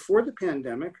mind that before the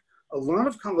pandemic, a lot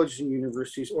of colleges and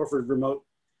universities offered remote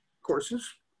courses.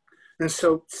 And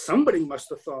so somebody must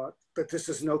have thought that this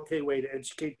is an okay way to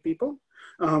educate people.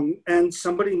 And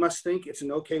somebody must think it's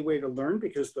an okay way to learn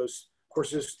because those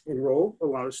courses enroll a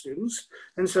lot of students.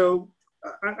 And so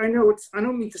I know I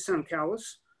don't mean to sound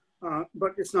callous,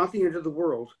 but it's not the end of the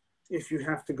world if you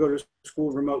have to go to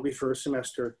school remotely for a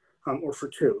semester or for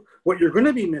 2. What you're going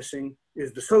to be missing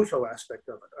is the social aspect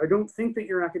of it. I don't think that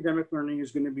your academic learning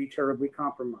is going to be terribly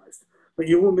compromised, but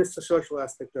you will miss the social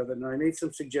aspect of it. And I made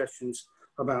some suggestions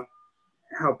about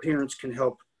how parents can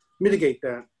help mitigate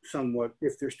that somewhat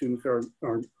if their students are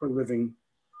living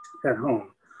at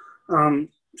home.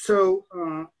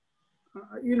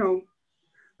 You know,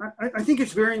 I think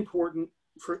it's very important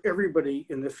for everybody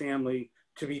in the family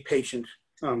to be patient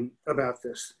about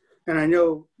this. And I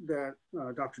know that,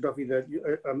 Dr. Duffy, that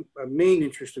a main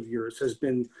interest of yours has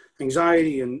been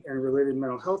anxiety and related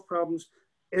mental health problems.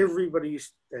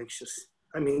 Everybody's anxious.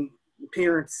 I mean,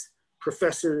 parents,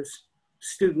 professors,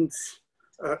 students,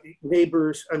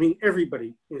 neighbors, I mean,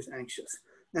 everybody is anxious.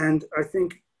 And I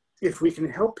think if we can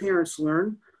help parents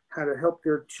learn how to help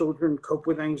their children cope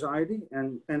with anxiety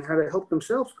and how to help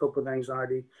themselves cope with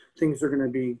anxiety, things are going to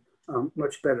be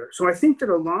much better. So I think that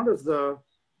a lot of the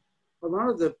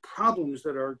problems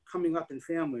that are coming up in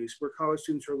families where college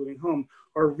students are living home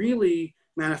are really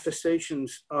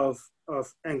manifestations of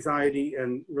anxiety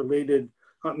and related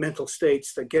mental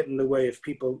states that get in the way of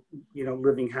people, you know,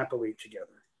 living happily together.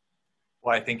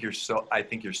 Well, I think you're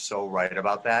so right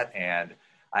about that. And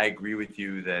I agree with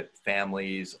you that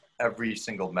families, every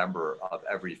single member of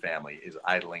every family is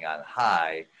idling on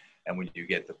high. And when you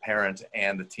get the parent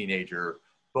and the teenager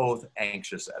both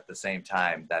anxious at the same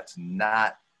time, that's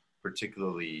not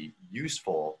particularly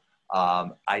useful.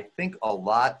 I think a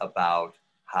lot about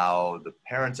how the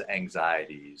parents'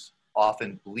 anxieties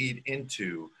often bleed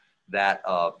into that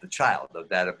of the child, of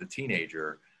the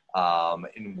teenager,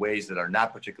 in ways that are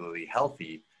not particularly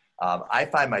healthy. I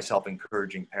find myself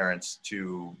encouraging parents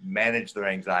to manage their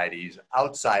anxieties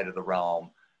outside of the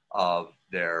realm of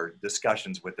their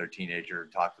discussions with their teenager,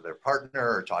 talk to their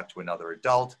partner or talk to another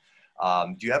adult.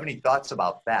 Do you have any thoughts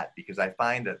about that? Because I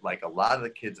find that like a lot of the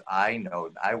kids I know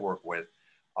and I work with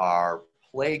are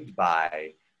plagued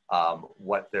by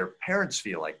what their parents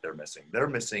feel like they're missing. They're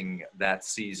missing that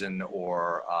season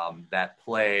or that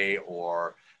play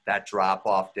or that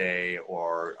drop-off day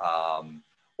or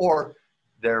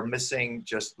they're missing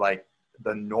just like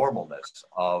the normalness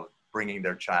of bringing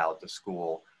their child to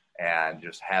school and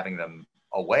just having them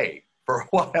away for a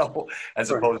while as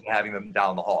opposed to having them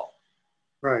down the hall.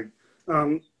 Right.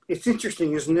 It's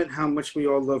interesting, isn't it, how much we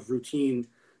all love routine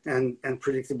and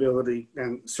predictability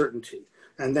and certainty.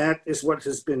 And that is what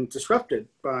has been disrupted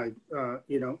by,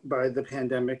 by the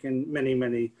pandemic in many,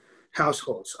 many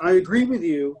households. I agree with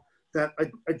you that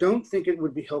I don't think it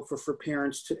would be helpful for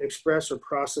parents to express or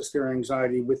process their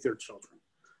anxiety with their children.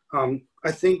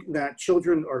 I think that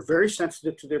children are very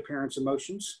sensitive to their parents'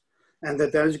 emotions and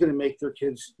that is going to make their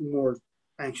kids more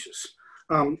anxious.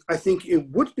 I think it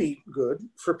would be good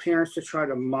for parents to try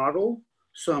to model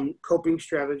some coping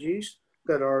strategies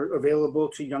that are available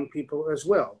to young people as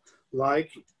well,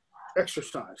 like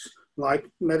exercise, like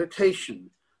meditation,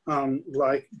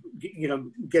 like,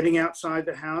 getting outside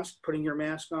the house, putting your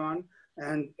mask on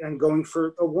and going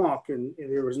for a walk. And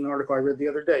there was an article I read the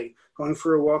other day, going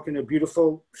for a walk in a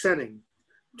beautiful setting,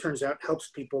 turns out helps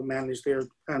people manage their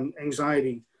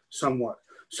anxiety somewhat.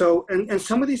 So, and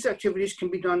some of these activities can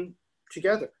be done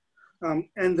together.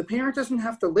 And the parent doesn't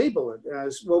have to label it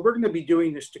as, well, we're going to be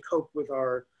doing this to cope with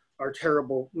our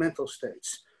terrible mental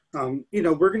states. We're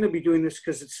going to be doing this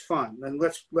because it's fun, and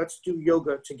let's do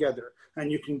yoga together. And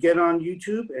you can get on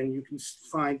YouTube and you can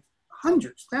find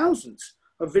hundreds, thousands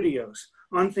of videos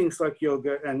on things like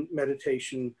yoga and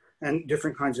meditation and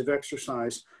different kinds of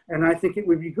exercise. And I think it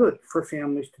would be good for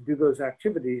families to do those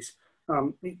activities,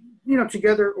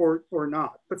 together or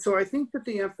not. But so I think that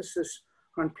the emphasis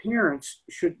on parents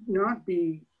should not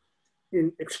be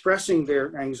in expressing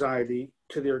their anxiety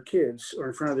to their kids or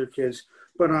in front of their kids,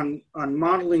 but on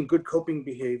modeling good coping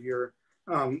behavior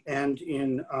and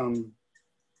in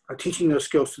teaching those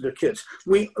skills to their kids.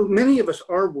 Many of us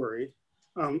are worried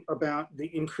about the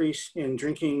increase in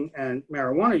drinking and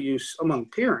marijuana use among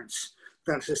parents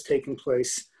that has taken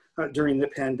place during the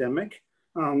pandemic.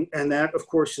 And that, of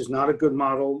course, is not a good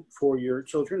model for your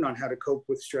children on how to cope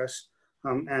with stress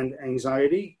and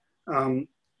anxiety. You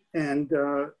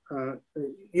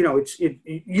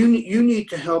need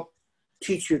to help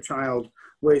teach your child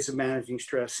ways of managing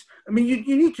stress. I mean,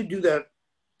 you need to do that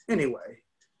anyway,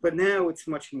 but now it's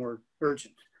much more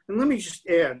urgent. And let me just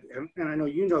add, and I know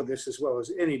you know this as well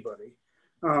as anybody,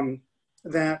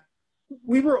 that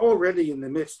we were already in the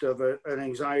midst of an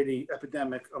anxiety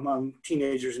epidemic among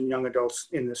teenagers and young adults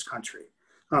in this country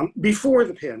before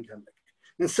the pandemic.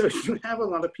 And so you have a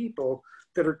lot of people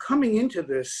that are coming into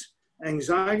this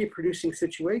anxiety-producing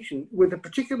situation with a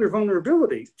particular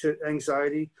vulnerability to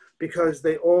anxiety because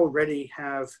they already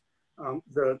have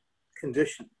the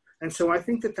condition. And so I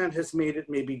think that has made it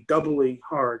maybe doubly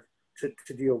hard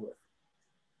to deal with.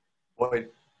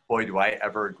 Boy, do I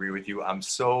ever agree with you. I'm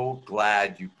so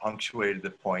glad you punctuated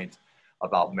the point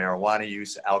about marijuana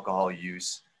use, alcohol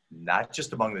use, not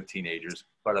just among the teenagers,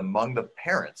 but among the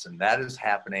parents. And that is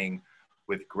happening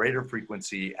with greater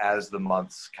frequency as the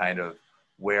months kind of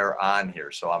wear on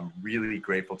here. So I'm really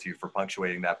grateful to you for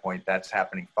punctuating that point. That's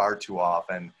happening far too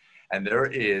often. And there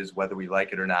is, whether we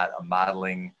like it or not, a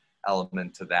modeling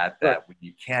element to that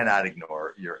we cannot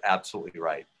ignore. You're absolutely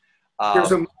right.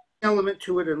 There's a element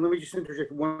to it, and let me just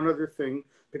interject one other thing,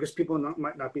 because people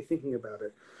might not be thinking about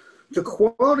it. The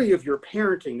quality of your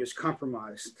parenting is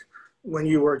compromised when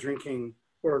you are drinking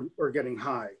or getting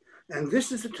high. And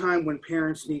this is a time when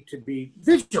parents need to be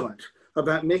vigilant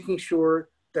about making sure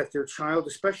that their child,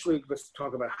 especially, let's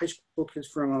talk about high school kids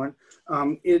for a moment,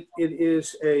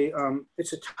 it's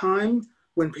a time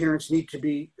when parents need to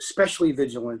be especially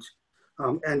vigilant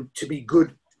and to be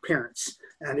good parents.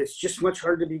 And it's just much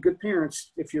harder to be good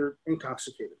parents if you're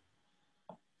intoxicated.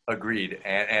 Agreed.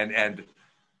 And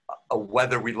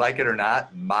whether we like it or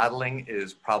not, modeling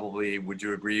is probably, would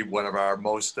you agree, one of our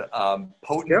most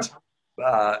potent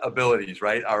abilities,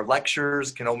 right? Our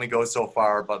lectures can only go so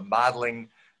far, but modeling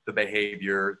the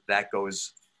behavior, that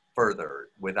goes further,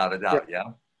 without a doubt. Yeah.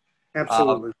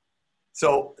 Absolutely.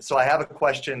 So I have a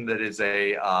question that is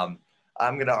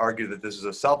I'm going to argue that this is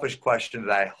a selfish question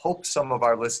that I hope some of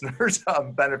our listeners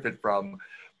benefit from,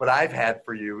 but I've had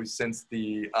for you since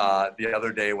the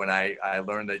other day when I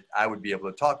learned that I would be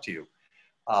able to talk to you.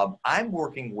 I'm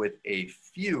working with a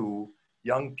few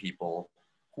young people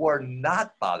who are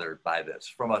not bothered by this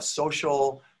from a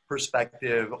social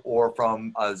perspective or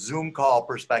from a Zoom call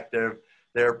perspective.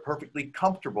 They're perfectly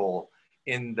comfortable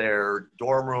in their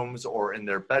dorm rooms or in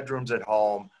their bedrooms at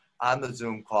home on the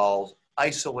Zoom calls,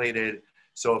 isolated.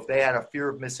 So if they had a fear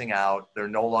of missing out, they're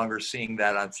no longer seeing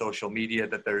that on social media,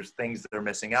 that there's things that they're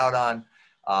missing out on.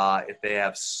 If they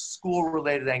have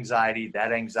school-related anxiety,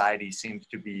 that anxiety seems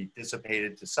to be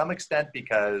dissipated to some extent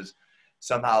because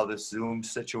somehow this Zoom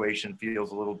situation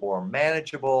feels a little more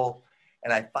manageable.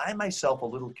 And I find myself a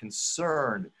little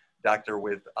concerned, Doctor,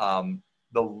 with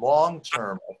the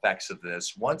long-term effects of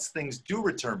this. Once things do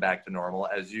return back to normal,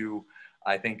 as you,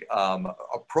 I think,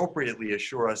 appropriately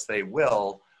assure us they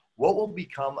will, what will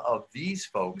become of these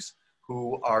folks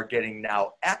who are getting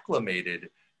now acclimated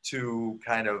to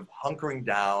kind of hunkering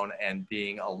down and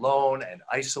being alone and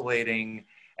isolating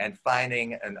and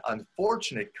finding an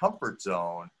unfortunate comfort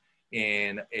zone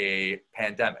in a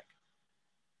pandemic?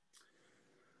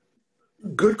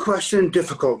 Good question,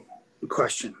 difficult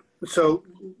question. So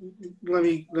let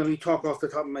me talk off the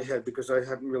top of my head, because I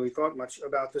haven't really thought much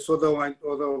about this,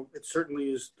 although it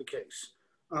certainly is the case.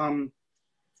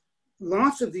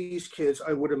 Lots of these kids,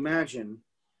 I would imagine,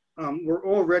 were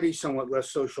already somewhat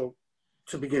less social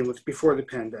to begin with before the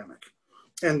pandemic.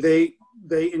 And they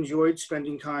enjoyed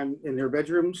spending time in their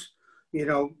bedrooms,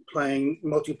 playing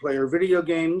multiplayer video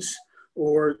games,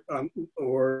 or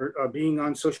being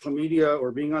on social media,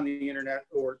 or being on the internet,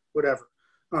 or whatever.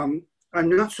 I'm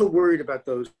not so worried about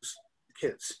those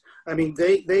kids. I mean,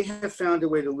 they have found a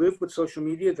way to live with social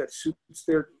media that suits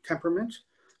their temperament.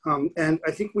 And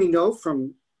I think we know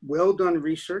from well-done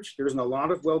research, there isn't a lot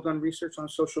of well-done research on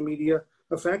social media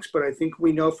effects, but I think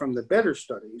we know from the better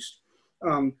studies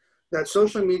that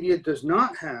social media does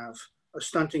not have a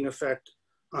stunting effect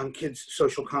on kids'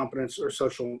 social competence or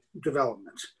social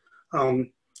development.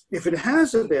 If it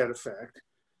has a bad effect,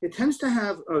 it tends to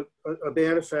have a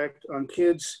bad effect on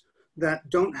kids that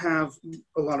don't have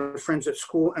a lot of friends at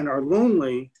school and are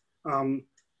lonely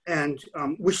and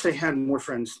wish they had more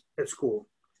friends at school.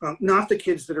 Not the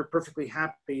kids that are perfectly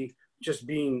happy just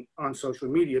being on social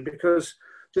media, because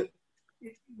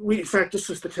in fact, this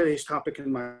was today's topic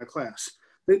in my class.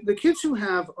 The kids who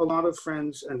have a lot of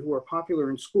friends and who are popular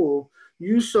in school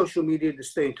use social media to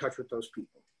stay in touch with those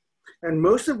people. And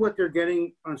most of what they're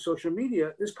getting on social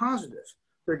media is positive.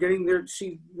 They're getting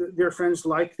see their friends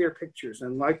like their pictures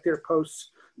and like their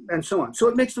posts and so on. So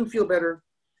it makes them feel better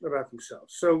about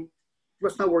themselves. So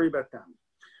let's not worry about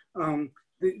them.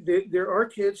 There are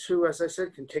kids who, as I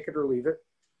said, can take it or leave it.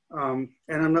 And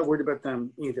I'm not worried about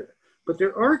them either. But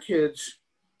there are kids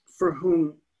for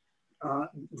whom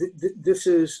this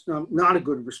is not a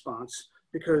good response,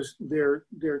 because they're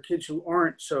kids who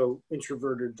aren't so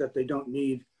introverted that they don't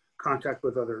need contact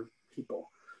with other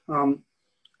people.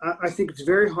 I think it's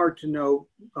very hard to know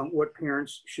what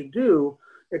parents should do,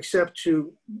 except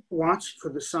to watch for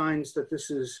the signs that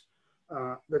this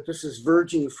is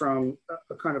verging from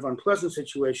a kind of unpleasant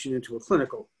situation into a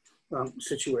clinical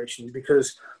situation,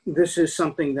 because this is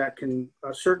something that can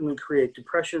certainly create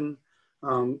depression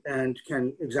and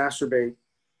can exacerbate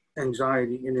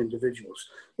anxiety in individuals.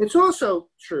 It's also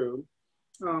true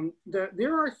that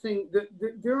there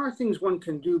are things one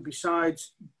can do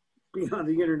besides be on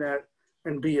the internet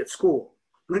and be at school.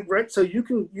 right? So you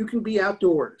can be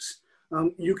outdoors.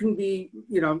 You can be,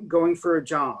 going for a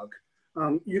jog.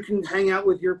 You can hang out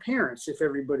with your parents if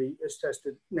everybody is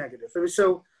tested negative. I mean,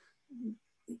 so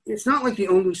it's not like the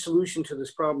only solution to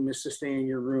this problem is to stay in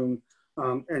your room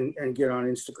and get on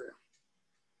Instagram.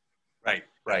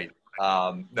 Right.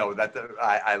 No,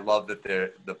 I love that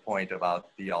the point about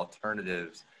the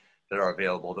alternatives that are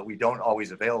available that we don't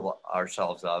always avail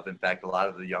ourselves of. In fact, a lot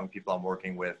of the young people I'm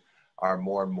working with are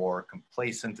more and more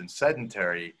complacent and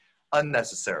sedentary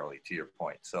unnecessarily, to your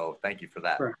point. So thank you for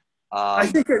that. Right. I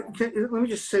think, let me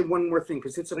just say one more thing,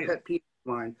 because it's a pet peeve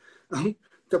of mine.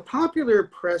 The popular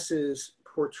press's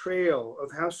portrayal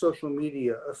of how social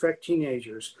media affect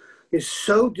teenagers is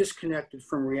so disconnected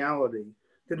from reality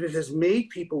that it has made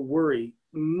people worry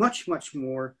much, much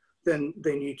more than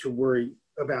they need to worry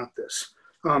about this.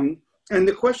 And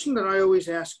the question that I always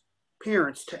ask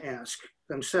parents to ask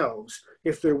themselves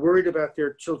if they're worried about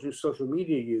their children's social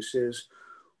media use is,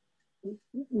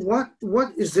 what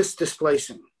is this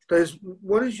displacing?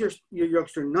 What is your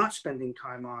youngster not spending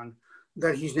time on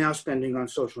that he's now spending on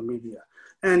social media?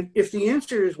 And if the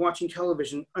answer is watching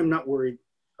television, I'm not worried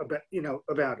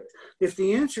about it. If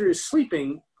the answer is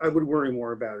sleeping, I would worry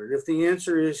more about it. If the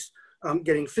answer is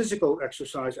getting physical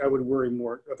exercise, I would worry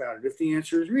more about it. If the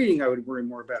answer is reading, I would worry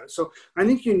more about it. So I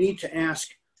think you need to ask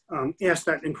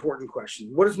that important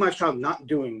question. What is my child not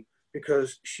doing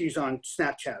because she's on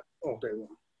Snapchat all day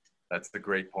long? That's a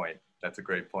great point.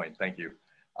 Thank you.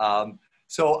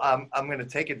 So I'm going to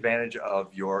take advantage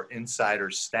of your insider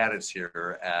status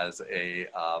here as a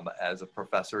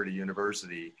professor at a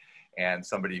university and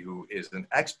somebody who is an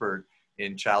expert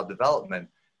in child development.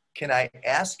 Can I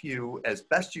ask you, as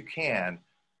best you can,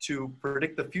 to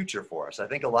predict the future for us? I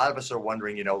think a lot of us are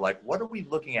wondering, what are we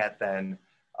looking at then?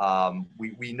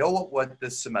 We know what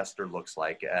this semester looks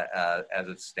like as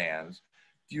it stands.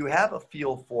 Do you have a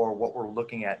feel for what we're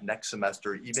looking at next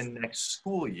semester, even next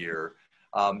school year?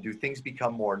 Do things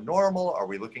become more normal? Are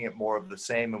we looking at more of the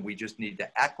same and we just need to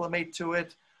acclimate to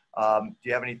it? Do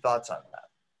you have any thoughts on that?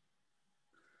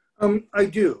 I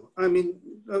do. I mean,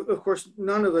 of course,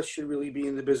 none of us should really be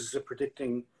in the business of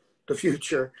predicting the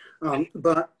future,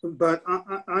 but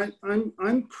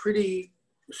I'm pretty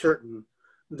certain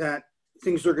that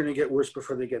things are going to get worse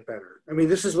before they get better. I mean,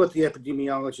 this is what the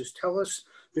epidemiologists tell us,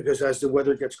 because as the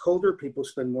weather gets colder, people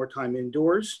spend more time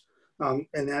indoors, and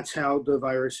that's how the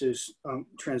virus is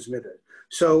transmitted.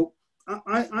 So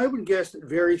I would guess that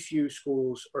very few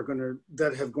schools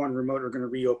that have gone remote are going to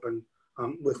reopen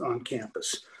with on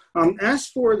campus. As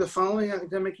for the following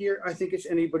academic year, I think it's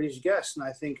anybody's guess, and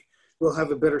I think we'll have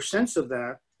a better sense of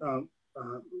that,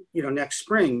 next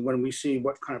spring when we see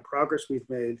what kind of progress we've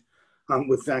made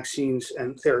with vaccines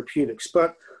and therapeutics.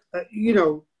 But as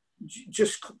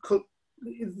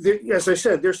I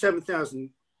said, there's 7,000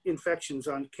 infections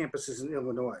on campuses in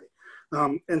Illinois,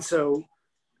 and so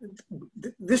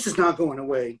this is not going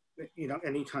away,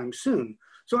 anytime soon.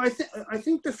 So I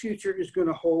think the future is going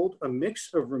to hold a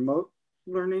mix of remote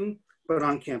learning, but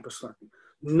on-campus learning.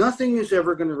 Nothing is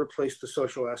ever going to replace the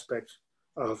social aspect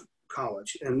of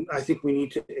college. And I think we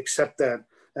need to accept that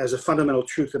as a fundamental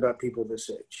truth about people this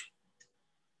age.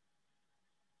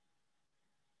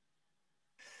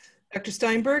 Dr.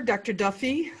 Steinberg, Dr.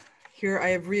 Duffy, here I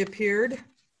have reappeared.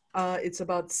 It's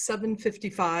about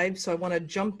 7:55, so I want to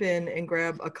jump in and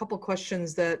grab a couple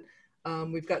questions that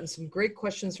we've gotten some great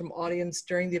questions from audience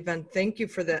during the event. Thank you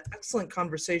for that excellent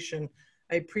conversation.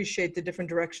 I appreciate the different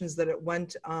directions that it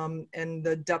went and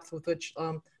the depth with which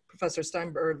Professor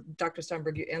Steinberg, or Dr.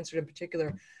 Steinberg, you answered in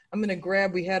particular. I'm going to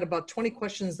we had about 20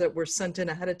 questions that were sent in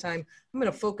ahead of time. I'm going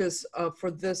to focus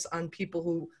for this on people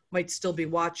who might still be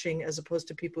watching as opposed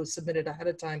to people who submitted ahead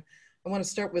of time. I want to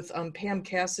start with Pam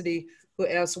Cassidy, who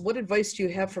asks, what advice do you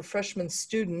have for freshman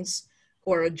students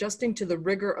who are adjusting to the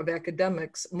rigor of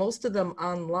academics, most of them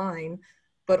online,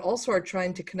 but also are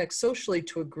trying to connect socially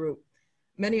to a group?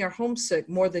 Many are homesick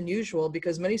more than usual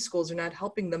because many schools are not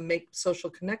helping them make social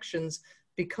connections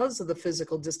because of the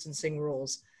physical distancing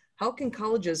rules. How can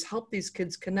colleges help these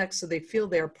kids connect so they feel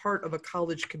they are part of a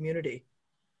college community?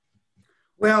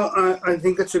 Well, I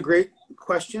think that's a great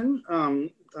question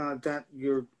that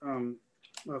your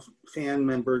fan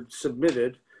member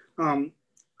submitted.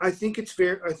 I think it's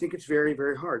very,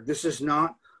 very hard. This is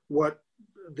not what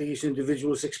these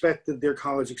individuals expected their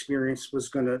college experience was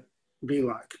going to be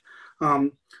like.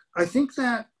 I think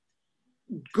that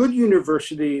good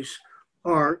universities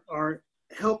are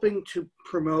helping to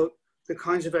promote the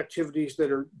kinds of activities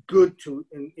that are good to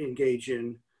engage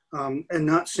in, and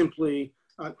not simply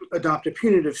adopt a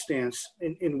punitive stance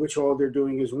in which all they're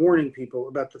doing is warning people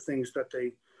about the things that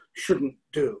they shouldn't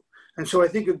do. And so I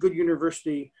think a good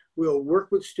university will work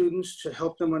with students to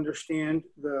help them understand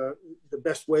the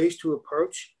best ways to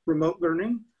approach remote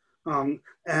learning,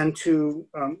 and to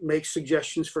make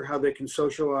suggestions for how they can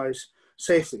socialize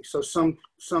safely. So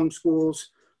some schools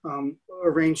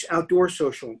arrange outdoor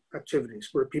social activities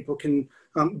where people can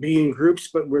be in groups,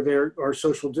 but where there are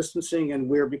social distancing, and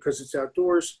where, because it's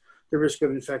outdoors, the risk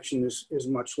of infection is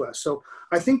much less. So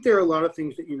I think there are a lot of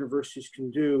things that universities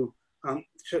can do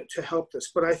to help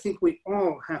this. But I think we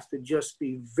all have to just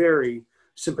be very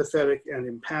sympathetic and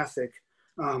empathic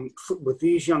with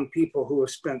these young people who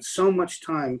have spent so much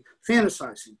time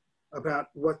fantasizing about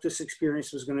what this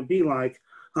experience is going to be like,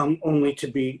 only to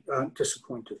be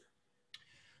disappointed.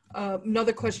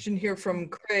 Another question here from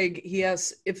Craig. He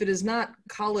asks, if it is not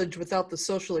college without the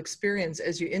social experience,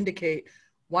 as you indicate,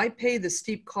 why pay the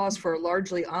steep cost for a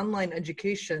largely online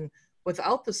education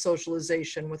without the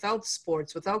socialization, without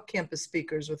sports, without campus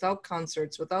speakers, without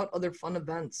concerts, without other fun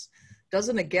events?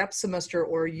 Doesn't a gap semester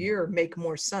or a year make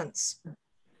more sense?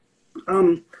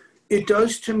 It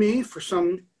does to me for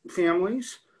some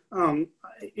families.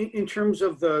 In terms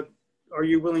of are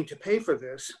you willing to pay for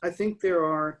this? I think there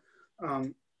are,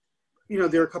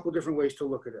 there are a couple of different ways to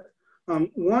look at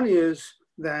it. One is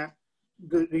that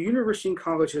the university and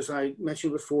college, as I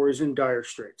mentioned before, is in dire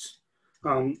straits.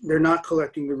 They're not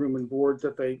collecting the room and board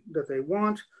that they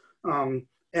want.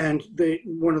 And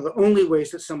one of the only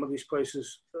ways that some of these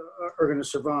places are going to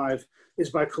survive is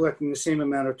by collecting the same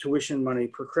amount of tuition money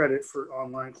per credit for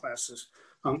online classes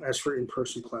as for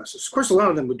in-person classes. Of course, a lot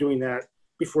of them were doing that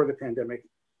before the pandemic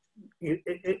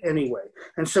anyway.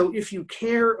 And so if you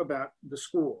care about the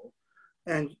school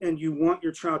and you want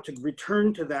your child to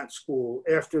return to that school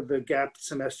after the gap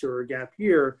semester or gap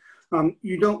year,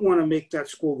 you don't want to make that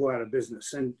school go out of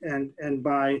business. And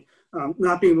by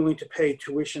not being willing to pay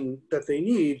tuition that they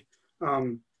need,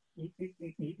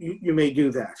 you may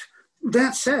do that.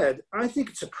 That said, I think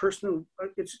it's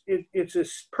it's a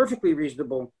perfectly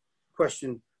reasonable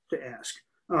question to ask.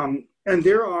 And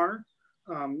there are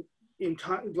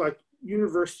like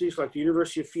universities like the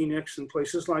University of Phoenix and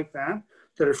places like that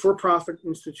are for-profit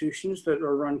institutions that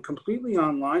are run completely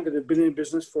online, that have been in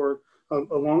business for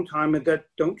a long time, and that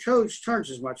don't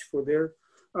charge as much for their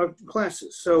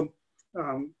classes. So,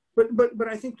 but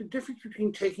I think the difference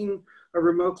between taking a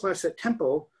remote class at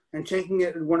Temple and taking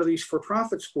it at one of these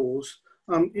for-profit schools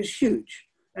is huge.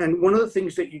 And one of the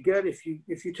things that you get if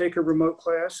you take a remote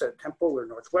class at Temple or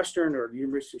Northwestern or the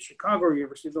University of Chicago or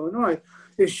University of Illinois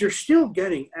is you're still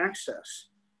getting access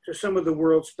to some of the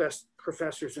world's best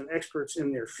professors and experts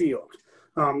in their field.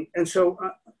 And so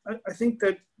I think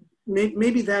that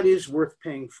maybe that is worth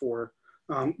paying for,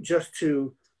 just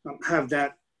to have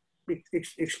that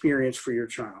experience for your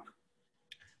child.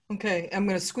 Okay, I'm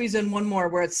going to squeeze in one more.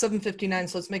 We're at 7:59,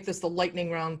 so let's make this the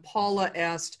lightning round. Paula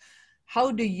asked,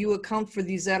 how do you account for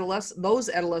those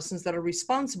adolescents that are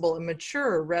responsible and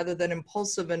mature rather than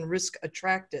impulsive and risk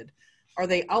attracted? Are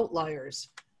they outliers?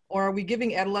 Or are we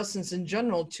giving adolescents in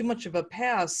general too much of a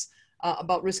pass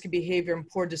about risky behavior and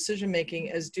poor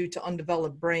decision-making as due to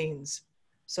undeveloped brains?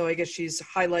 So I guess she's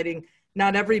highlighting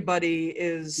not everybody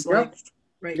is like,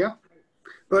 right? Yeah,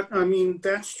 but I mean,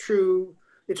 that's true.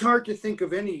 It's hard to think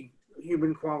of any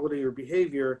human quality or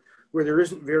behavior where there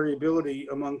isn't variability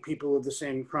among people of the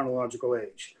same chronological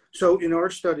age. So in our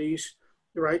studies,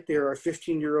 right, there are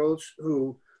 15-year-olds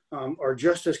who are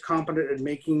just as competent at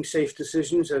making safe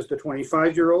decisions as the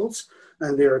 25-year-olds,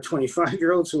 and there are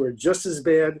 25-year-olds who are just as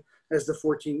bad as the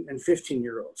 14 and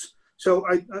 15-year-olds. So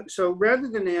so rather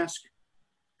than ask,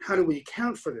 how do we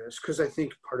account for this? Because I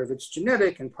think part of it's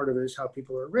genetic and part of it is how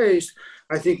people are raised.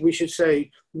 I think we should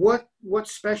say, what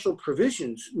special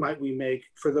provisions might we make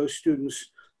for those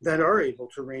students that are able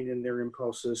to rein in their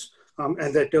impulses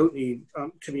and that don't need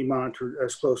to be monitored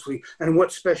as closely? And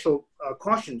what special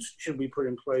cautions should we put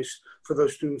in place for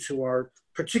those students who are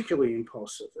particularly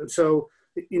impulsive? And so,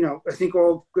 I think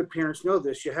all good parents know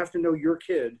this. You have to know your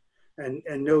kid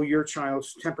and know your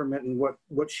child's temperament and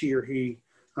what she or he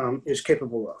is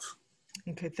capable of.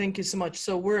 Okay, thank you so much.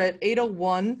 So we're at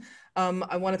 8:01.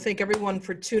 I want to thank everyone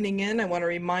for tuning in. I want a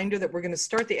reminder that we're going to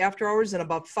start the after hours in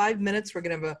about 5 minutes. We're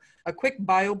going to have a quick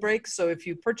bio break. So if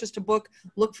you purchased a book,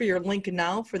 look for your link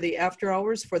now for the after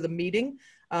hours for the meeting.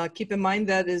 Keep in mind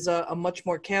that is a much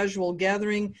more casual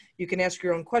gathering. You can ask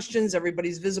your own questions.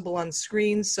 Everybody's visible on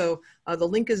screen. So the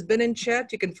link has been in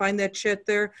chat. You can find that chat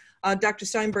there. Dr.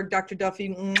 Steinberg, Dr.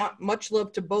 Duffy, much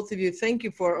love to both of you. Thank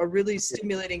you for a really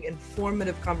stimulating,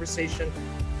 informative conversation.